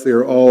Christ, they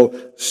are all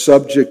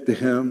subject to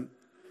him.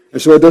 And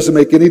so it doesn't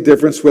make any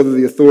difference whether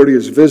the authority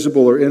is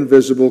visible or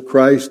invisible.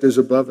 Christ is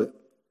above it.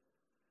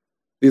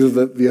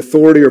 Neither the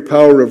authority or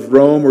power of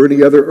Rome or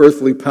any other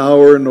earthly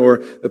power, nor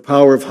the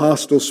power of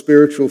hostile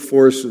spiritual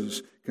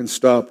forces can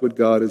stop what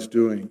God is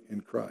doing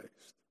in Christ.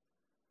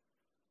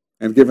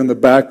 And given the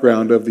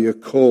background of the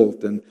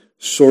occult and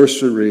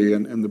sorcery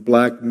and the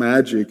black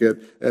magic at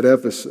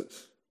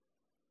Ephesus,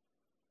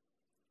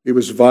 it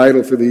was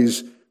vital for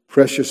these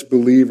precious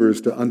believers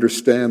to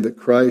understand that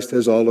Christ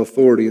has all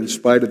authority in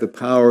spite of the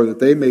power that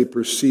they may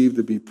perceive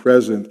to be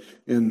present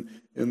in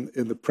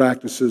the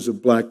practices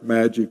of black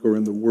magic or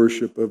in the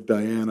worship of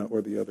Diana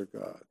or the other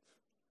gods.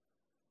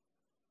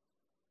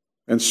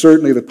 And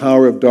certainly the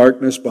power of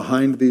darkness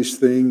behind these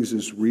things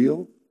is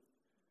real,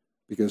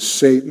 because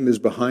Satan is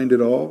behind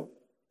it all.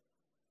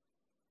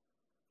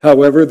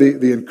 However,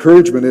 the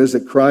encouragement is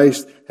that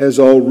Christ has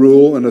all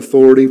rule and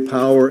authority,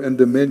 power and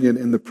dominion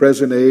in the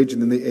present age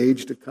and in the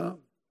age to come.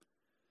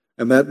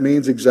 And that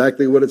means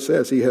exactly what it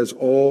says. He has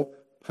all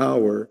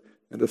power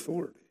and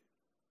authority.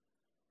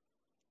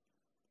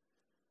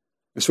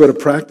 And so at a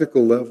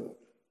practical level,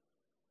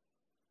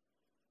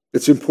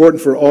 it's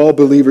important for all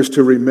believers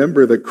to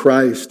remember that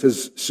Christ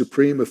has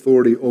supreme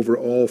authority over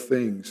all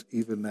things,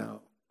 even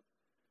now.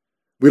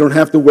 We don't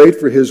have to wait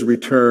for his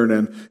return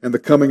and the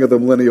coming of the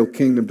millennial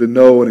kingdom to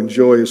know and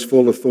enjoy his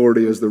full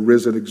authority as the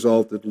risen,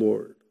 exalted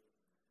Lord.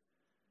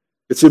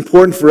 It's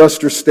important for us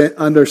to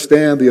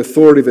understand the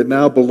authority that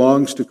now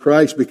belongs to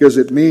Christ, because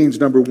it means,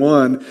 number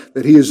one,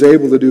 that he is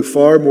able to do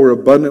far more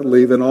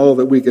abundantly than all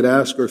that we could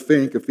ask or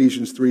think,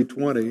 Ephesians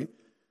 3:20,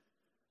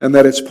 and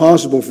that it's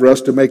possible for us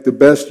to make the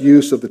best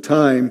use of the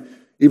time,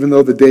 even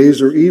though the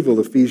days are evil,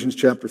 Ephesians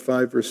chapter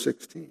 5, verse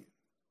 16.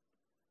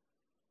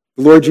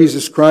 The Lord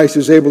Jesus Christ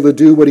is able to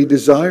do what he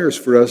desires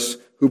for us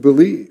who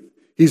believe.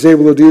 He's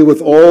able to deal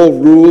with all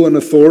rule and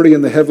authority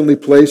in the heavenly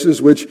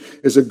places, which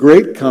is a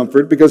great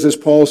comfort, because as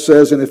Paul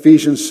says in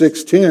Ephesians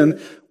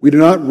 6:10, we do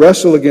not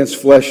wrestle against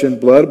flesh and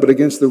blood, but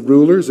against the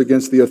rulers,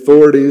 against the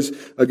authorities,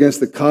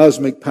 against the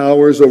cosmic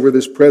powers over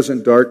this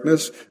present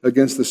darkness,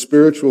 against the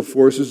spiritual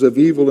forces of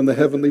evil in the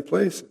heavenly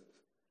places.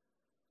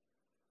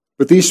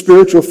 But these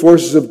spiritual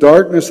forces of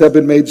darkness have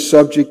been made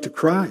subject to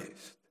Christ.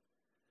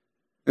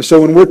 And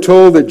so when we're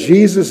told that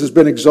Jesus has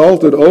been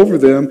exalted over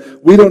them,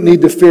 we don't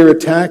need to fear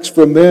attacks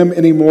from them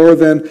any more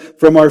than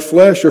from our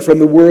flesh or from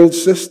the world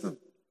system.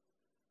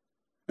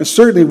 And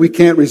certainly we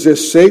can't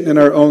resist Satan in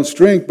our own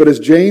strength, but as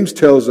James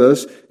tells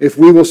us, if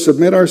we will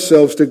submit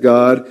ourselves to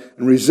God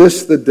and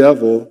resist the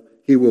devil,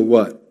 he will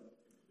what?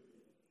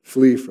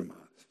 Flee from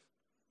us.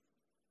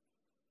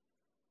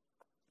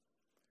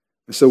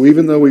 And so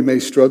even though we may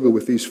struggle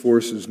with these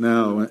forces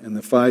now, and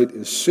the fight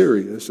is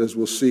serious, as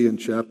we'll see in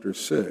chapter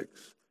 6,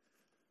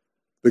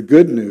 the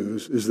good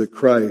news is that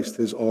Christ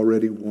has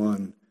already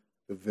won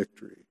the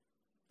victory.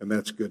 And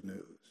that's good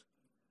news.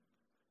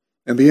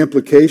 And the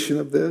implication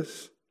of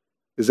this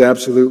is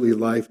absolutely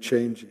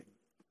life-changing.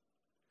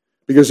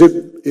 Because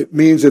it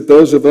means that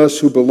those of us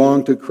who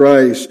belong to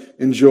Christ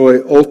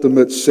enjoy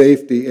ultimate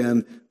safety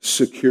and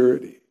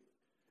security.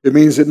 It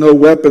means that no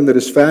weapon that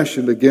is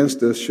fashioned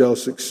against us shall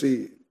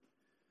succeed.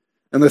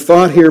 And the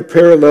thought here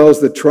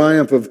parallels the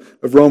triumph of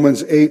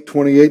Romans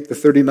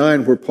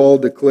 8:28-39, where Paul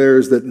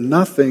declares that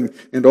nothing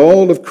in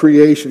all of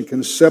creation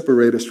can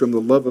separate us from the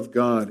love of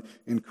God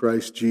in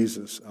Christ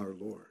Jesus our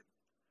Lord.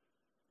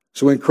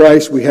 So in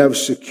Christ we have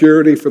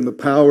security from the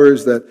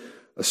powers that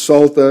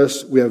assault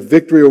us. We have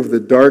victory over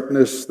the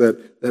darkness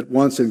that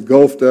once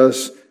engulfed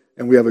us.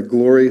 And we have a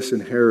glorious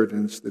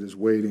inheritance that is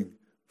waiting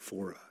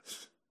for us.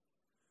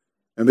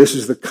 And this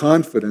is the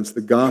confidence the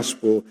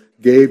gospel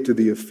gave to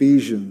the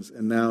Ephesians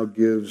and now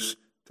gives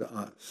to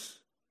us.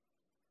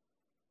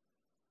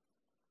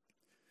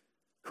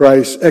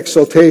 Christ's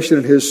exaltation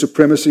and his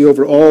supremacy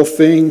over all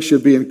things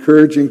should be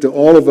encouraging to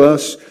all of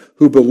us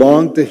who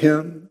belong to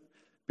him,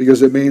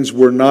 because it means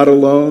we're not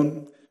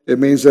alone. It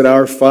means that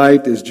our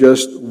fight is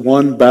just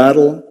one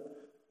battle,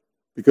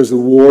 because the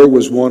war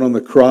was won on the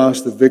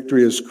cross. The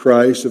victory is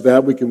Christ. Of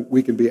that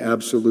we can be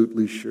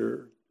absolutely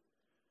sure.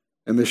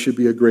 And this should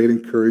be a great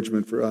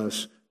encouragement for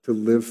us to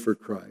live for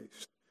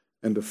Christ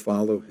and to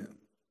follow him.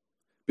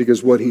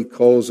 Because what he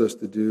calls us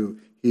to do,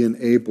 he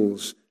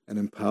enables and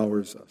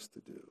empowers us to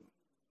do.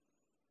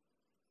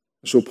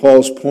 So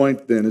Paul's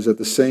point then is that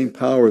the same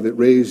power that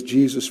raised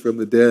Jesus from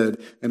the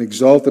dead and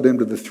exalted him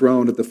to the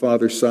throne at the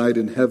Father's side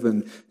in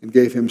heaven and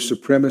gave him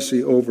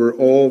supremacy over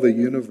all the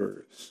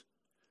universe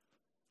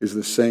is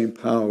the same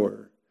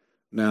power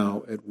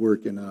now at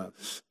work in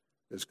us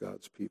as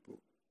God's people.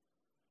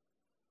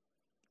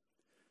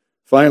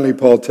 Finally,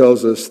 Paul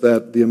tells us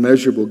that the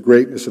immeasurable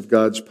greatness of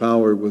God's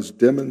power was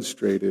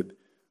demonstrated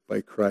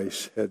by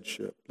Christ's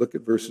headship. Look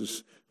at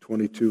verses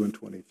 22 and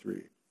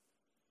 23.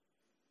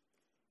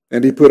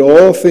 And he put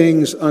all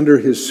things under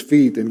his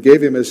feet and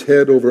gave him his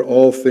head over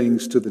all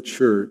things to the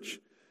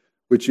church,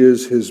 which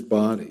is his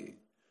body,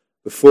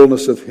 the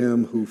fullness of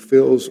him who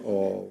fills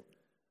all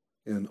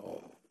in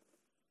all.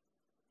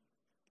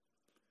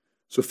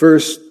 So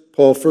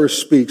Paul first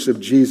speaks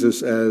of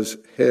Jesus as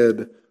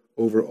head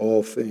over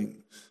all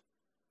things.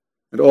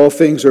 And all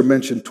things are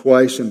mentioned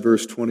twice in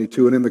verse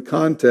 22. And in the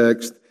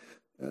context,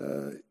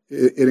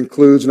 it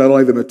includes not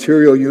only the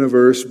material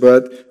universe,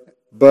 but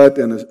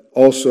and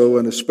also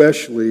and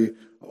especially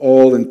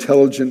all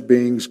intelligent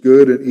beings,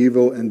 good and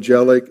evil,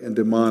 angelic and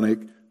demonic,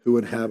 who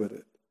inhabit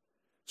it.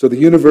 So the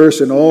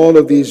universe and all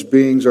of these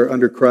beings are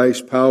under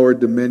Christ's power,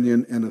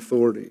 dominion, and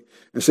authority.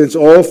 And since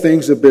all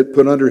things have been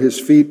put under his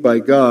feet by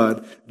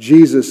God,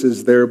 Jesus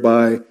is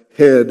thereby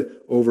head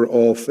over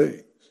all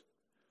things.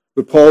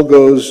 But Paul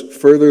goes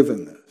further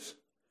than this.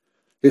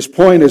 His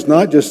point is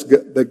not just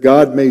that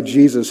God made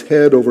Jesus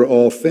head over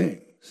all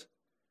things,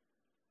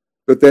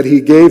 but that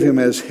he gave him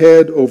as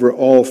head over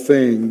all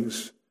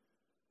things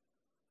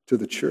to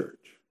the church.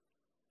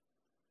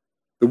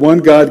 The one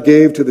God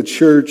gave to the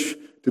church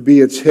to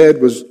be its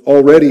head was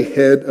already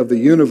head of the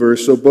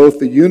universe, so both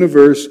the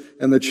universe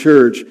and the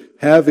church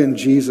have in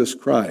Jesus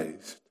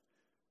Christ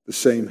the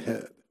same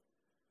head.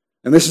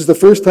 And this is the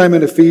first time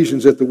in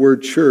Ephesians that the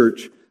word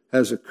church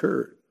has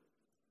occurred.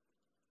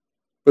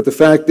 But the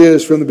fact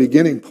is, from the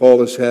beginning,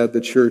 Paul has had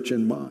the church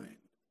in mind.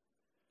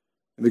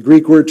 And the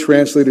Greek word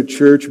translated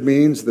church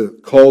means the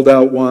called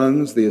out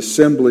ones, the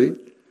assembly.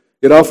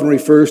 It often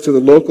refers to the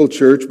local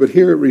church, but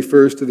here it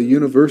refers to the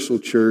universal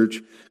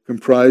church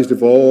comprised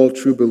of all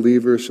true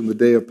believers from the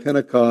day of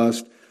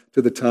Pentecost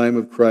to the time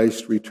of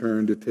Christ's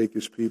return to take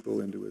his people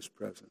into his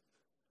presence.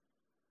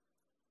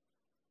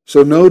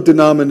 So no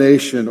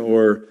denomination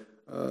or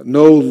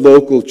no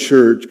local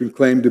church can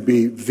claim to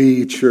be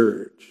the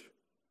church,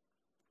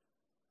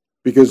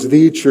 because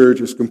the church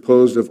is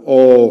composed of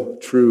all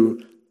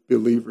true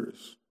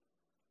believers.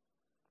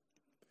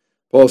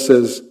 Paul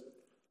says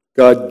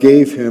God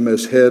gave him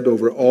as head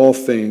over all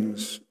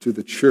things to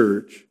the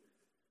church.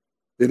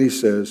 Then he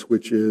says,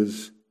 which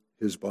is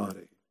his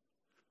body.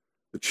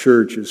 The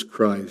church is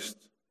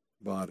Christ's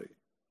body.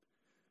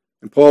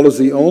 And Paul is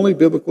the only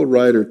biblical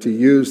writer to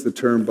use the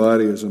term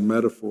body as a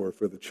metaphor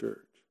for the church.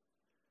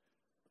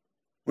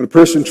 When a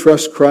person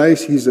trusts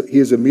Christ, he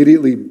is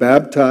immediately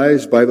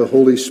baptized by the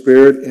Holy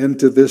Spirit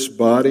into this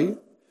body.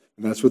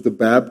 And that's what the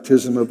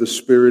baptism of the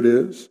Spirit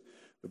is.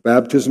 The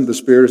baptism of the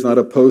Spirit is not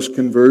a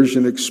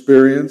post-conversion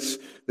experience.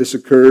 This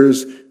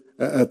occurs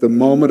at the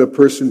moment a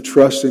person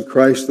trusts in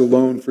Christ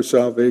alone for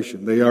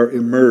salvation. They are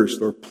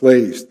immersed or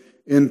placed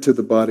into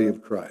the body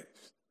of Christ.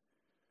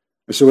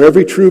 And so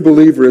every true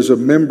believer is a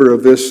member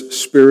of this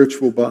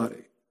spiritual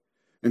body.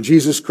 And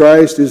Jesus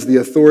Christ is the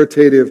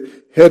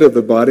authoritative head of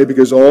the body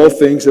because all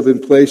things have been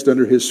placed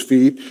under his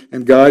feet,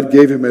 and God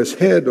gave him as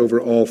head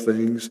over all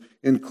things,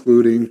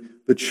 including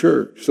the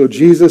church. So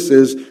Jesus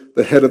is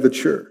the head of the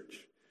church.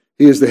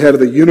 He is the head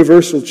of the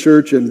universal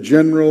church in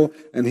general,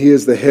 and he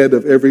is the head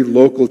of every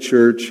local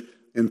church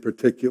in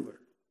particular.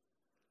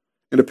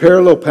 In a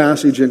parallel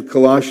passage in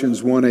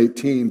Colossians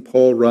 1:18,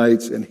 Paul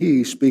writes, and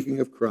he,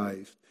 speaking of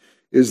Christ,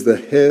 is the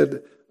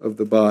head of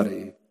the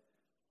body,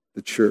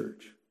 the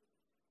church.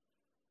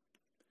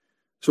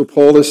 So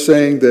Paul is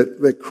saying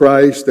that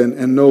Christ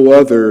and no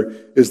other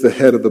is the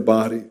head of the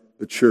body,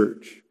 the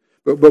church.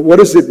 But what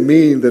does it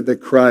mean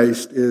that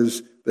Christ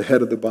is the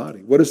head of the body?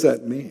 What does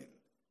that mean?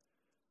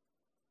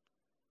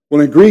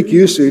 Well, in Greek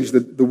usage,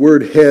 the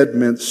word head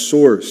meant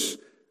source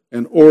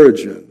and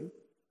origin,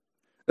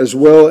 as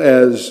well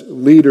as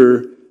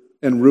leader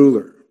and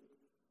ruler.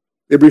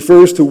 It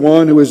refers to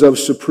one who is of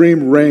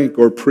supreme rank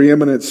or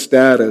preeminent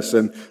status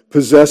and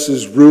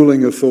possesses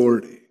ruling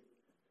authority.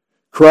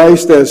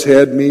 Christ as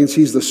head means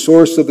he's the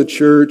source of the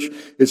church.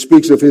 It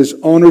speaks of his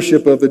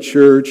ownership of the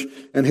church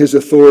and his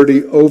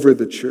authority over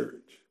the church.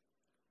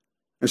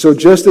 And so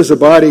just as a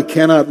body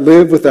cannot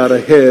live without a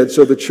head,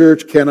 so the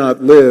church cannot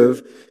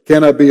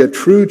be a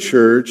true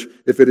church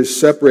if it is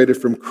separated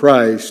from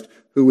Christ,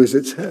 who is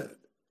its head.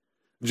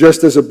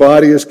 Just as a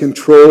body is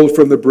controlled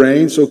from the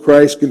brain, so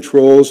Christ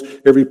controls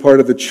every part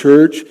of the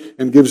church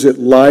and gives it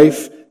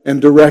life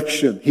and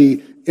direction.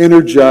 He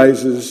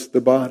energizes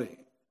the body.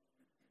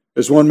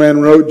 As one man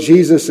wrote,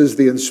 Jesus is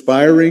the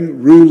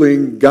inspiring,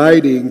 ruling,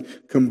 guiding,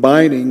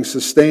 combining,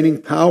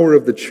 sustaining power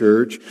of the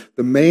church,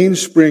 the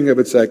mainspring of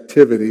its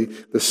activity,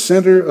 the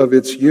center of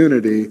its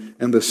unity,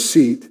 and the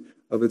seat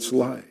of its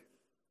life.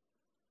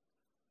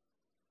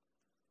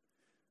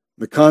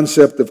 The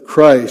concept of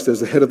Christ as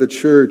the head of the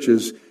church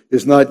is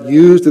not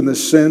used in the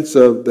sense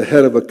of the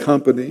head of a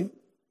company,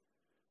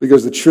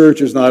 because the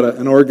church is not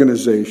an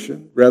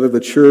organization. Rather,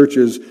 the church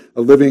is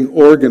a living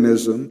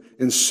organism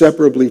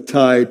inseparably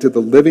tied to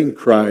the living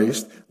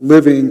Christ,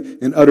 living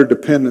in utter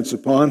dependence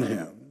upon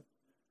him.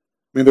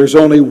 I mean, there's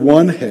only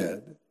one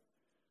head,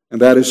 and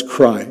that is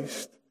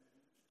Christ.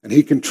 And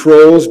he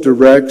controls,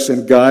 directs,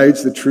 and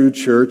guides the true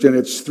church, and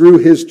it's through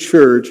his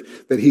church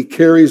that he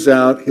carries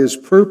out his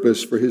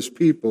purpose for his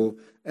people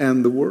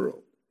and the world.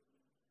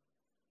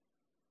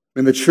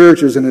 And the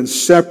church is an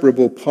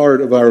inseparable part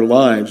of our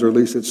lives, or at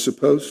least it's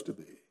supposed to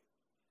be.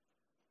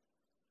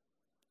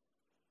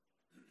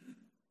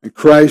 And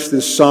Christ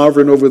is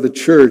sovereign over the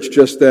church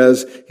just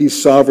as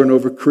he's sovereign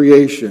over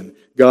creation.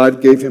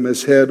 God gave him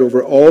as head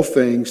over all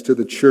things to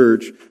the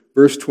church,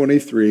 verse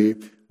 23,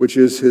 which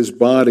is his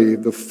body,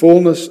 the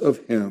fullness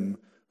of him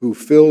who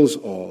fills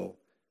all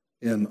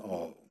in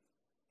all.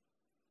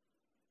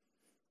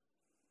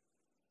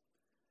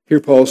 Here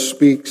Paul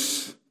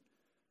speaks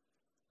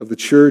of the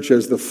church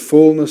as the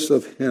fullness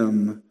of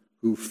him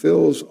who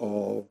fills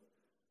all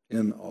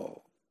in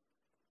all.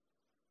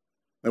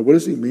 Now, what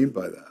does he mean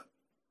by that?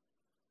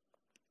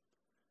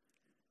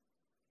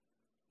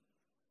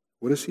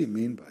 What does he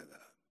mean by that?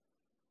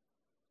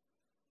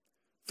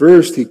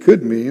 First, he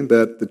could mean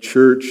that the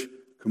church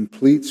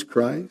completes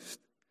Christ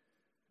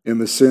in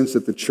the sense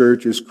that the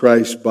church is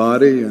Christ's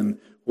body, and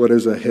what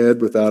is a head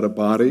without a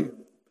body?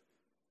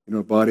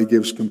 A body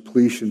gives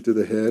completion to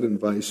the head and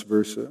vice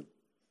versa.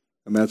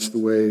 And that's the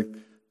way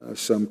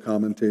some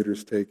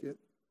commentators take it.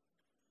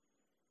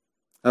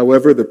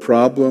 However, the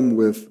problem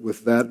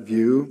with that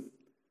view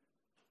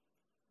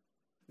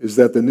is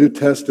that the New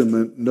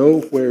Testament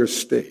nowhere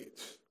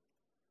states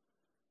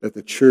that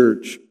the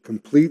church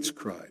completes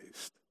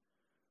Christ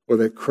or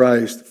that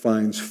Christ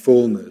finds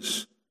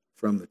fullness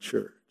from the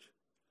church.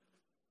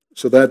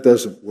 So that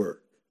doesn't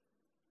work.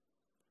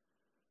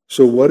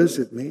 So what does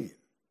it mean?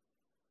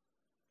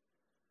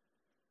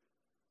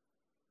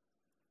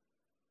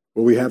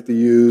 Well, we have to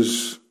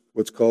use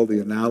what's called the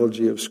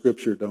analogy of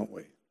Scripture, don't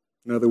we?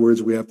 In other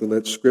words, we have to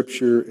let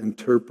Scripture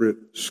interpret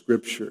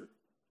Scripture.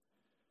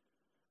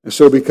 And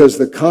so because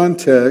the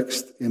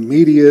context,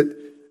 immediate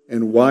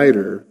and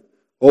wider,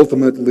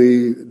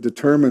 ultimately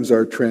determines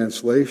our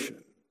translation,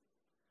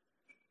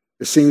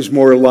 it seems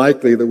more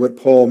likely that what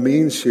Paul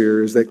means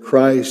here is that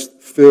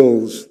Christ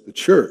fills the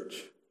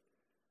church,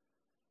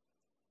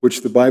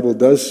 which the Bible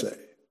does say.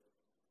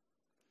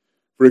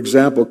 For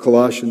example,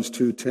 Colossians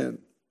 2:10.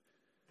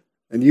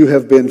 And you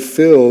have been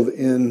filled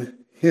in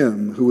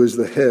him who is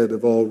the head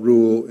of all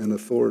rule and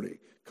authority.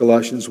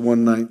 Colossians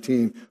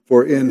 1:19.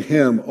 For in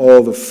him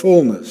all the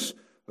fullness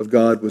of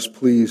God was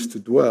pleased to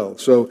dwell.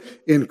 So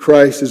in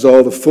Christ is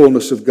all the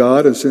fullness of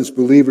God, and since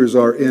believers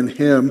are in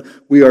him,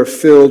 we are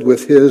filled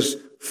with his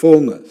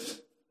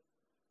fullness.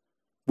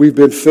 We've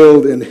been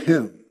filled in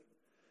him.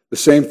 The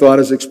same thought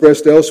is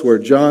expressed elsewhere.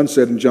 John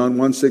said in John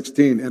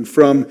 1:16, and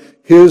from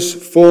his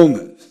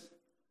fullness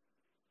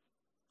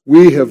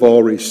we have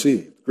all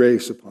received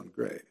grace upon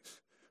grace.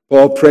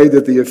 Paul prayed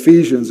that the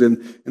Ephesians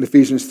in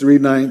Ephesians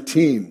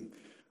 3:19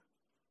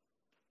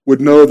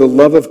 would know the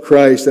love of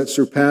Christ that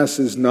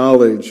surpasses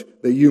knowledge,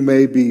 that you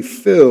may be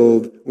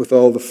filled with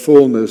all the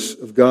fullness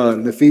of God.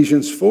 In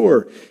Ephesians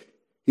 4,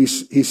 he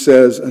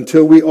says,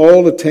 until we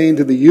all attain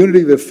to the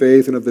unity of the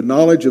faith and of the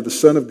knowledge of the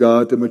Son of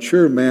God, to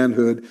mature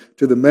manhood,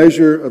 to the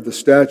measure of the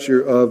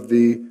stature of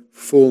the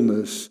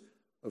fullness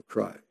of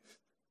Christ.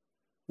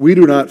 We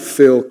do not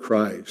fill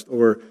Christ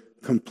or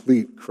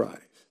complete Christ.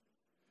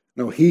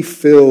 No, he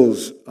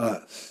fills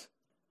us.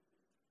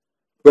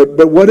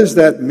 But what does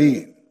that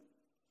mean?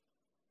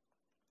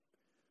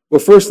 Well,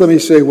 first let me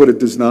say what it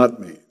does not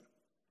mean.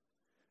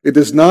 It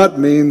does not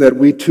mean that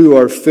we too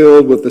are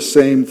filled with the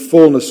same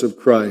fullness of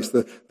Christ,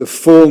 the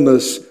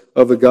fullness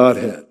of the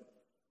Godhead.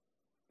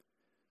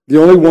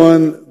 The only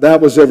one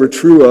that was ever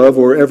true of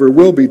or ever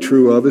will be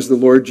true of is the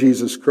Lord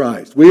Jesus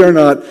Christ. We are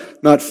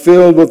not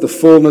filled with the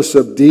fullness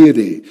of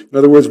deity. In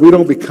other words, we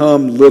don't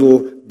become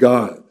little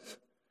gods.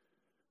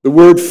 The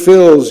word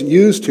fills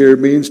used here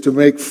means to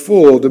make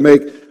full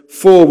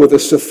with a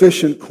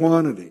sufficient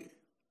quantity.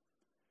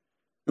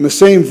 And the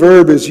same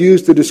verb is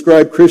used to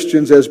describe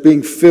Christians as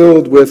being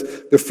filled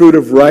with the fruit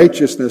of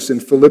righteousness in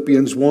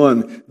Philippians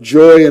 1,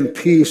 joy and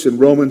peace in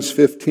Romans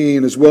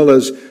 15, as well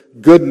as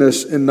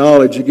goodness and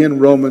knowledge, again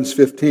Romans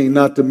 15,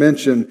 not to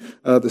mention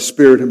the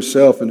Spirit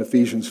himself in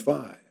Ephesians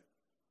 5.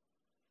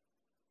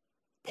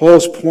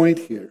 Paul's point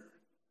here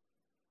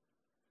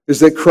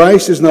is that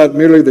Christ is not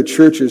merely the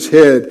church's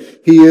head,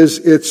 he is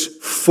its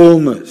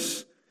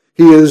fullness.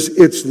 He is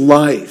its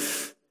life.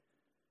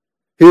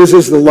 His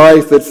is the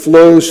life that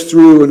flows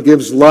through and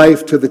gives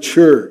life to the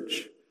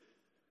church.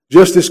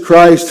 Just as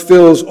Christ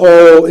fills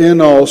all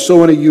in all,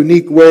 so in a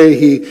unique way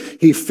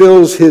he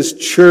fills his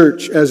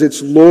church as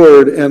its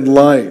Lord and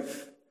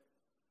life.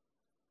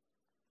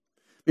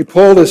 And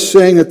Paul is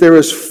saying that there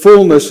is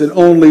fullness in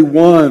only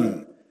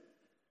one,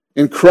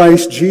 in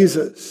Christ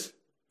Jesus.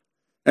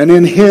 And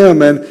in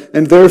him,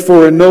 and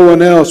therefore in no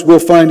one else, we'll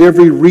find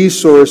every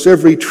resource,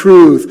 every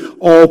truth,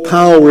 all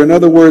power. In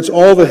other words,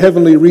 all the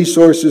heavenly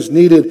resources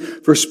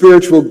needed for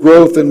spiritual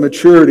growth and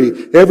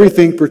maturity,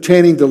 everything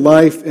pertaining to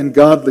life and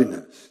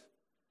godliness.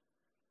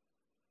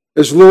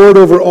 As Lord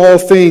over all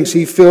things,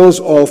 he fills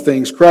all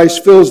things.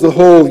 Christ fills the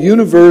whole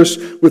universe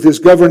with his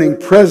governing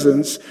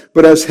presence,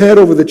 but as head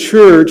over the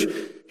church,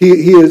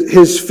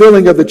 his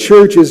filling of the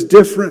church is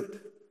different.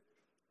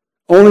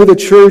 Only the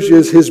church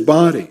is his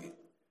body.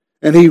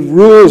 And he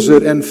rules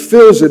it and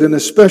fills it in a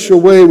special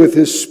way with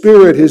his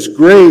Spirit, his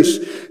grace,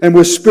 and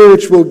with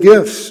spiritual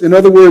gifts. In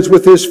other words,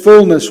 with his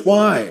fullness.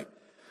 Why?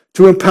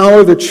 To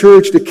empower the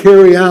church to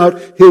carry out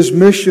his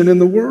mission in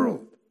the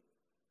world.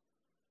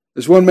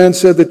 As one man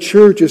said, the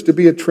church is to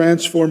be a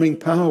transforming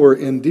power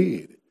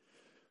indeed.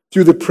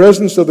 Through the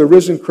presence of the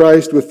risen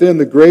Christ within,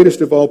 the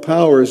greatest of all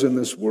powers in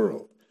this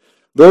world.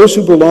 Those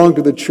who belong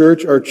to the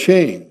church are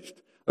changed.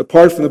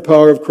 Apart from the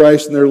power of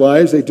Christ in their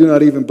lives, they do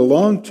not even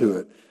belong to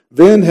it.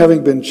 Then,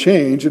 having been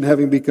changed and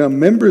having become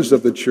members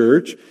of the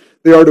church,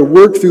 they are to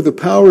work through the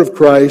power of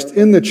Christ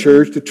in the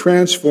church to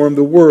transform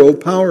the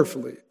world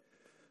powerfully.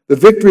 The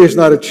victory is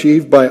not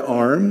achieved by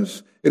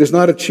arms. It is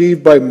not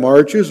achieved by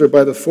marches or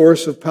by the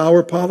force of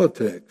power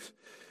politics.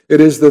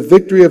 It is the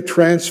victory of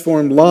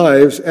transformed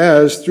lives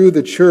as, through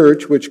the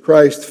church which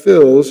Christ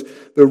fills,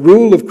 the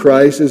rule of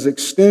Christ is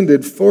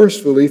extended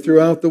forcefully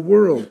throughout the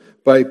world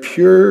by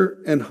pure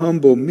and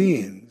humble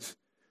means,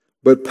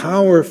 but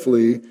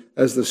powerfully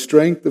as the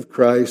strength of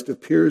Christ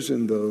appears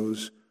in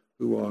those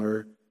who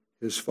are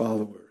his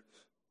followers.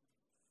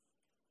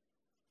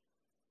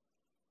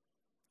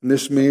 And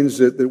this means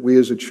that we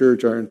as a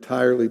church are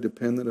entirely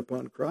dependent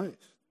upon Christ.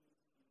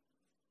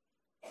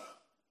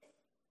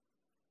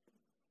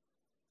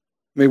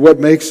 I mean, what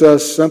makes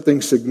us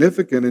something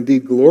significant,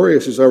 indeed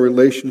glorious, is our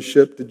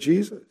relationship to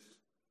Jesus.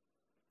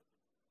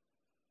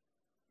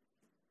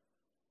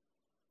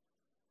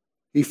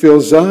 He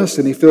fills us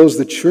and he fills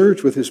the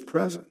church with his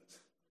presence.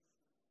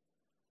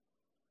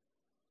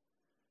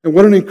 And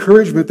what an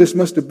encouragement this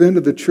must have been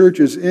to the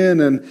churches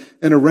in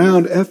and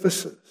around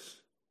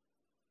Ephesus.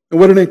 And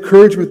what an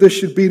encouragement this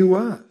should be to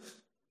us.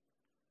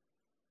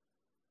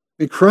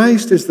 And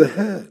Christ is the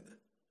head.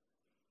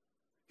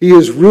 He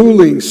is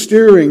ruling,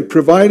 steering,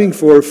 providing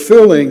for,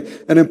 filling,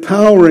 and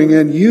empowering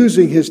and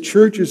using his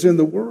churches in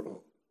the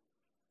world.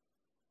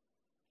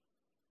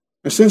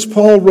 And since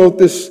Paul wrote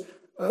this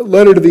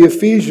letter to the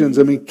Ephesians,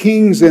 I mean,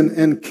 kings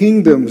and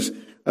kingdoms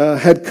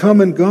had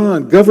come and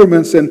gone.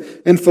 Governments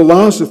and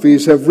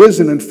philosophies have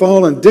risen and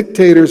fallen.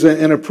 Dictators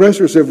and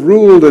oppressors have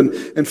ruled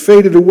and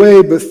faded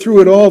away. But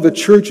through it all, the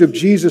church of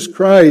Jesus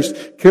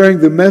Christ, carrying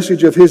the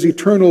message of his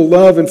eternal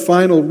love and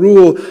final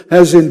rule,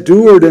 has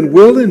endured and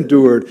will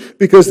endure,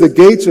 because the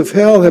gates of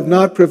hell have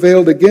not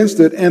prevailed against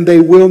it, and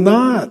they will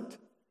not.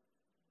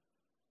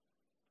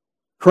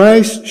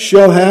 Christ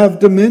shall have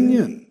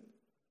dominion.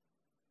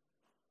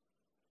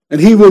 And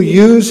he will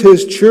use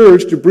his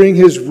church to bring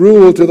his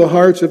rule to the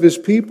hearts of his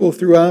people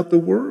throughout the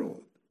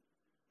world.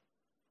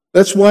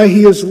 That's why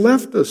he has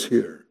left us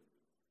here.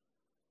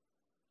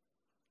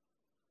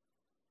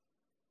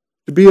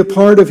 To be a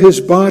part of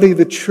his body,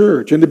 the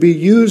church, and to be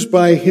used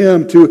by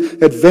him to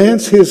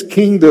advance his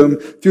kingdom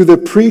through the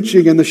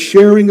preaching and the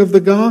sharing of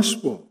the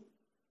gospel.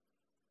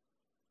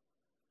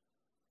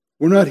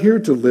 We're not here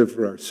to live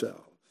for ourselves.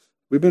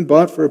 We've been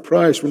bought for a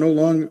price. We're no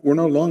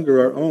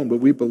longer our own, but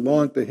we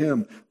belong to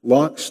him,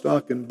 lock,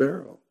 stock, and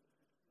barrel.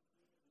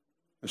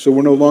 And so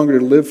we're no longer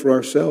to live for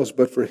ourselves,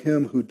 but for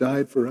him who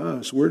died for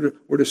us. We're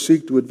to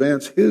seek to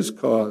advance his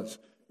cause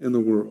in the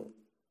world.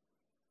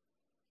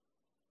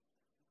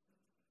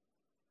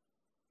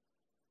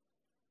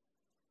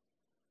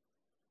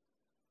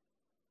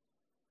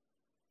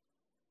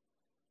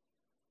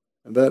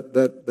 And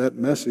that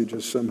message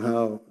is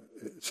somehow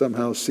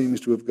seems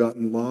to have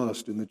gotten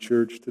lost in the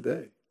church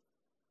today.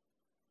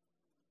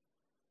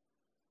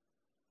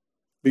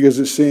 Because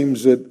it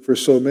seems that for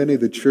so many,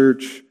 the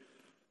church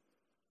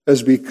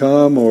has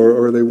become,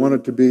 or they want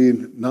it to be,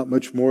 not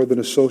much more than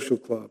a social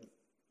club.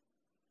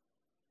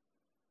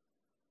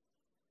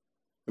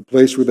 A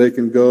place where they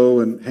can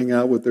go and hang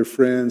out with their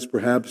friends,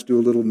 perhaps do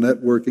a little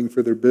networking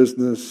for their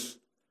business,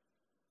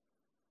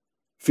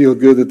 feel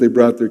good that they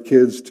brought their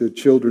kids to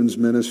children's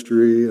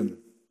ministry, and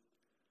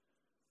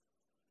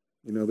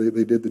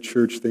they did the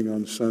church thing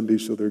on Sunday,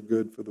 so they're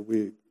good for the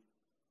week.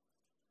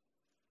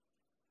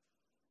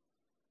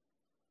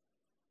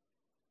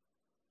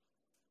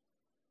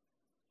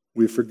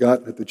 We've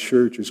forgotten that the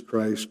church is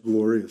Christ's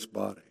glorious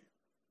body.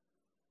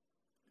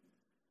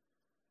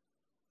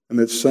 And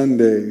that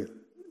Sunday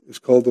is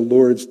called the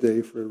Lord's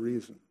Day for a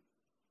reason.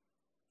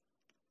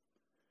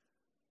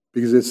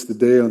 Because it's the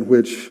day on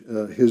which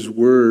his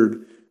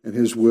word and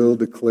his will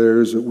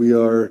declares that we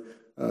are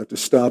to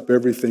stop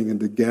everything and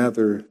to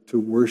gather to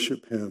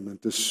worship him and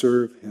to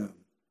serve him.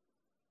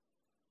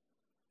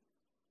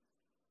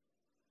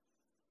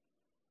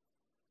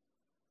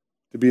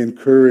 To be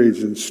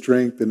encouraged and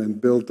strengthened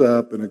and built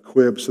up and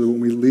equipped so that when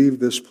we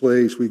leave this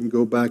place, we can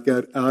go back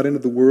out into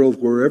the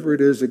world, wherever it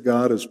is that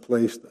God has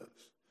placed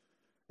us,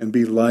 and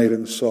be light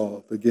and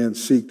salt. Again,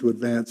 seek to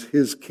advance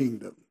his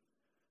kingdom.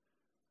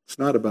 It's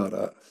not about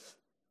us.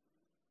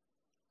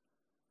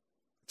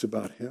 It's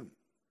about him.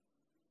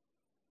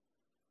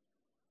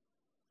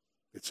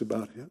 It's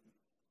about him.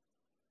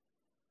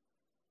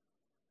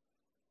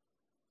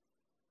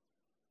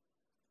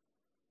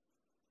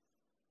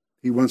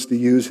 He wants to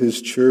use his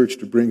church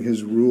to bring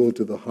his rule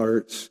to the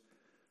hearts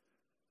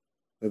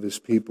of his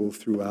people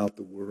throughout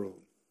the world.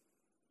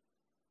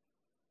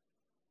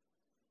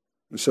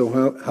 And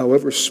so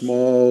however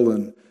small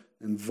and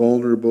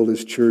vulnerable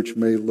his church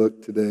may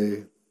look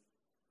today,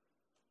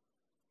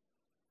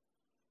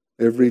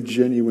 every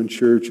genuine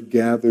church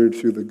gathered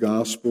through the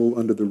gospel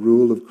under the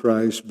rule of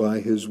Christ by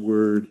his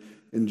word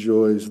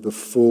enjoys the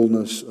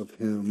fullness of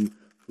Him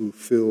who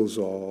fills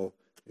all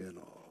in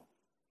all.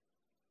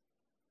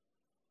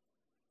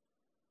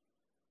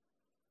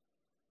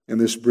 And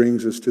this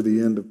brings us to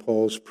the end of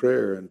Paul's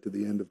prayer and to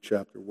the end of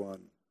chapter 1.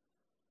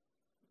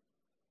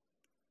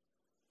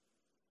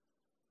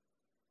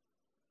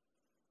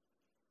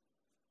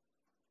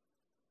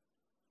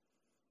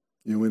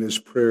 You know, in his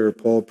prayer,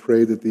 Paul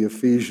prayed that the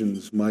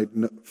Ephesians might,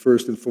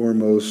 first and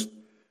foremost,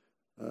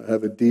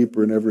 have a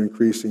deeper and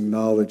ever-increasing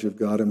knowledge of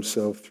God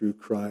Himself through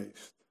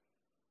Christ.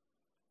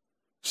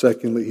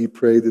 Secondly, he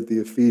prayed that the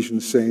Ephesian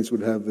saints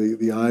would have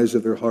the eyes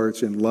of their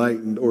hearts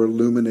enlightened or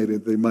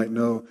illuminated. They might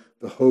know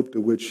the hope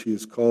to which He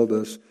has called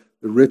us,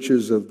 the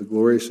riches of the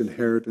glorious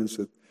inheritance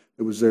that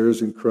was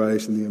theirs in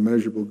Christ, and the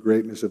immeasurable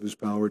greatness of His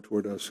power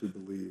toward us who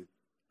believe.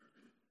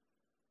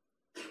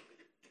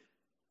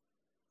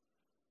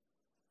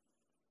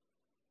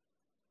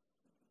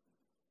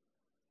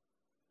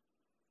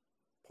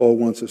 Paul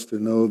wants us to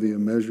know the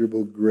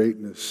immeasurable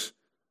greatness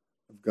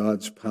of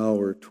God's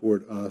power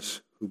toward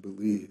us who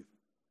believe.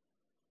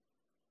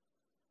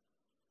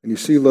 And you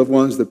see, loved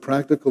ones, the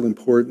practical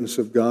importance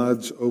of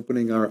God's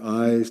opening our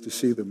eyes to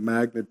see the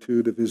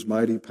magnitude of His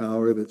mighty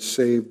power that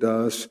saved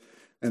us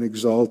and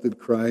exalted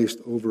Christ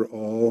over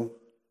all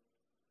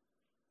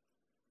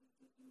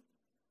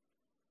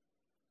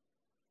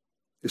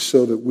is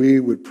so that we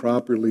would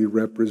properly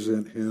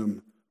represent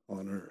Him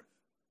on earth.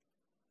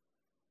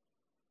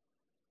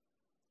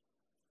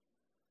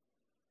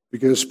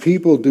 Because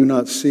people do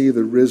not see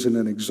the risen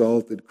and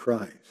exalted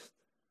Christ,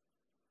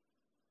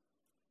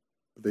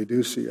 but they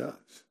do see us.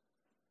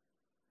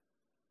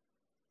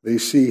 They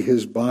see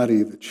His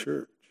body, the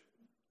church.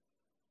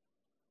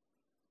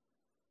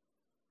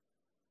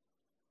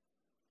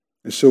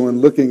 And so in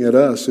looking at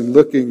us and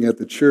looking at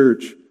the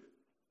church,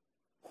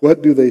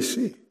 what do they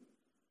see?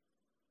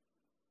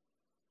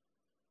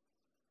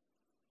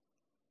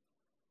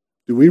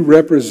 Do we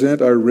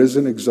represent our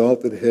risen,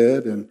 exalted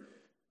head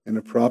in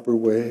a proper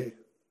way?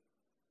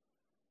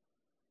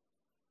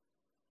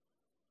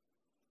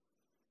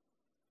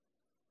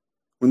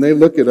 When they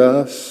look at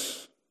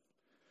us,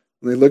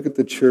 when they look at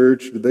the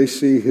church, do they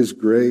see His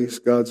grace,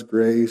 God's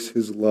grace,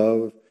 His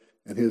love,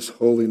 and His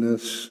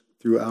holiness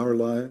through our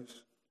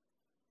lives?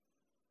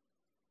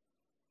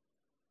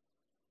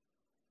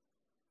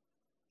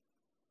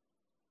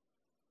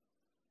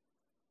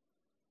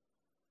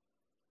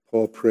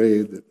 Paul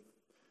prayed that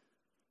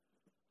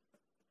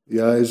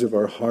the eyes of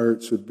our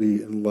hearts would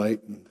be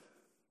enlightened,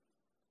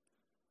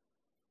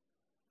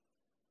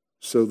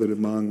 so that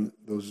among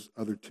those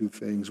other two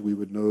things we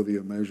would know the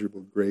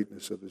immeasurable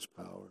greatness of His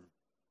power.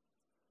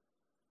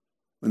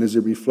 And as he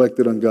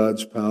reflected on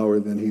God's power,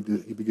 then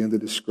he began to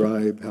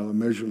describe how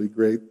immeasurably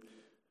great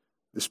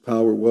this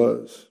power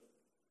was.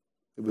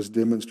 It was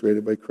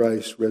demonstrated by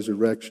Christ's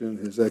resurrection,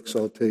 His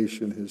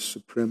exaltation, His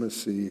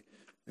supremacy,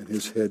 and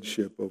His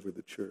headship over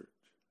the church.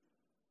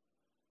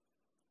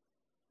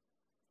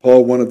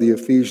 Paul wanted the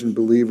Ephesian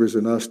believers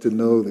and us to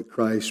know that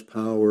Christ's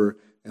power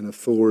and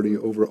authority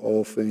over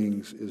all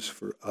things is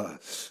for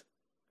us.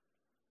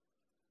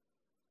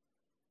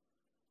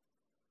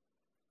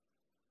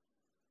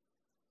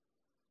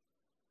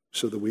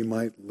 So that we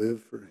might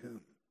live for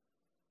Him.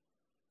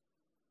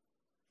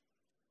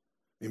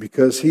 And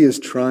because He has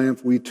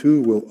triumphed, we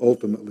too will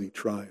ultimately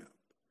triumph.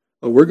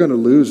 Well, we're going to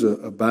lose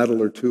a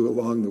battle or two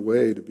along the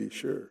way, to be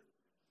sure.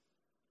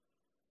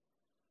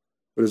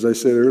 But as I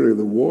said earlier,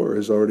 the war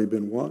has already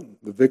been won.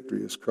 The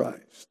victory is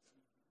Christ.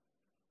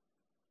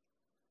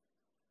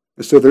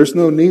 And so there's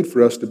no need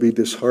for us to be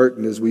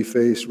disheartened as we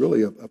face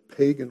really a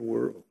pagan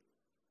world.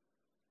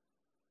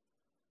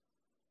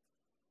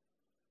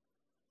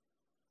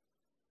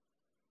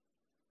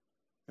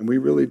 And we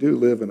really do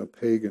live in a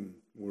pagan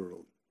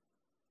world,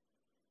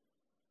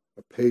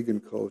 a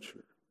pagan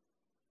culture,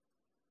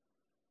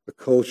 a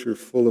culture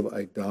full of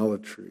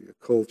idolatry,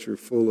 a culture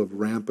full of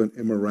rampant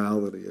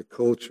immorality, a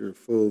culture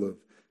full of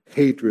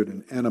hatred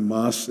and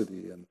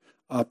animosity and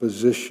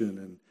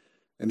opposition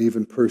and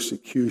even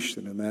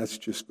persecution, and that's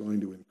just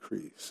going to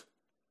increase.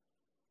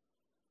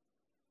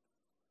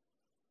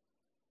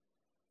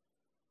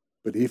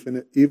 But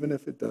even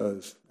if it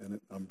does,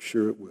 and I'm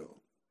sure it will,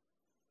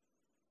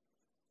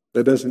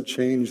 that doesn't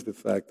change the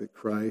fact that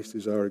Christ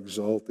is our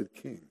exalted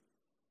King.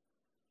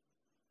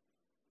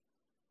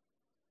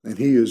 And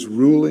He is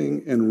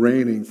ruling and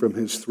reigning from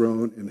His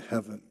throne in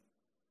heaven.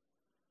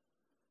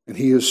 And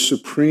He is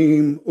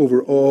supreme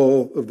over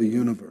all of the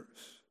universe.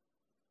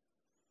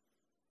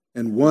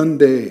 And one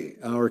day,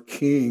 our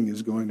King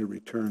is going to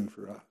return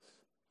for us.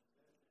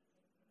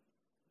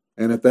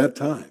 And at that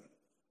time,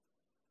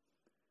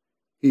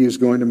 He is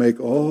going to make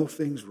all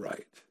things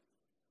right.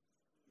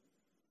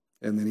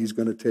 And then He's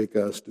going to take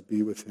us to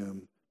be with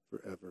Him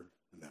forever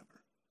and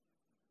ever.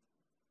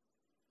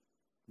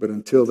 But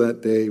until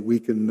that day, we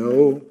can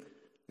know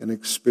and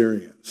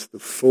experience the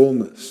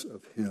fullness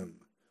of Him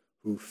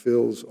who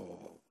fills all.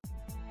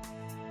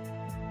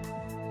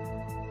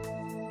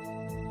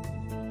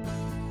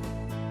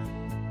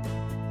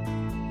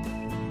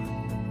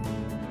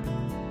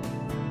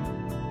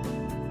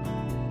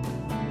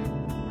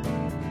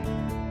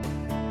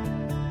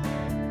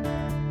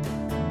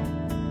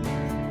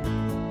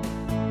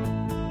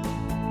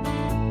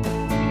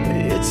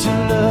 It's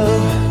your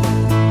love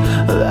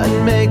that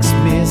makes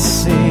me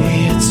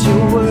see. It's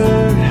your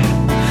word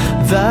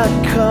that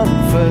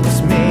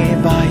comforts me.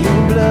 By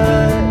your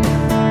blood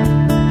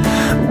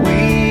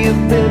we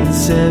have been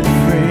set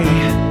free.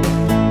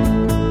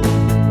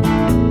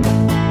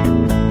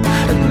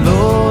 And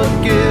Lord,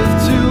 give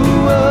to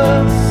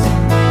us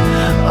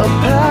a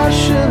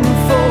passion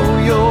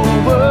for your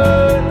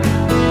word,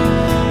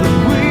 that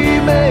we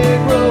may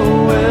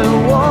grow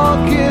and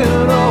walk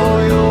in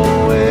all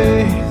your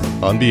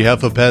ways. On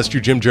behalf of Pastor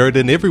Jim Jarrett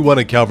and everyone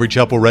at Calvary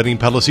Chapel Redding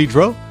Palo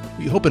Cedro,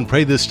 we hope and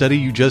pray this study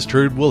you just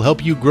heard will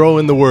help you grow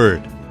in the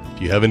Word.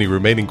 If you have any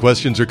remaining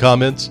questions or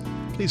comments,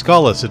 please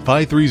call us at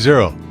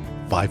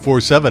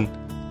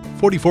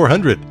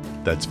 530-547-4400.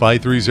 That's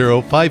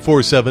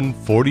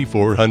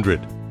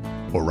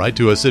 530-547-4400. Or write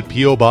to us at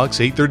P.O.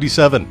 Box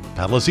 837,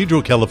 Palo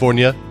Cedro,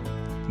 California,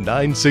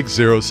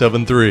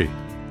 96073.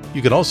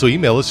 You can also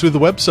email us through the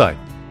website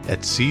at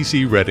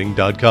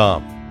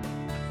ccredding.com.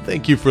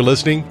 Thank you for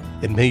listening,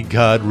 and may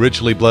God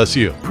richly bless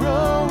you.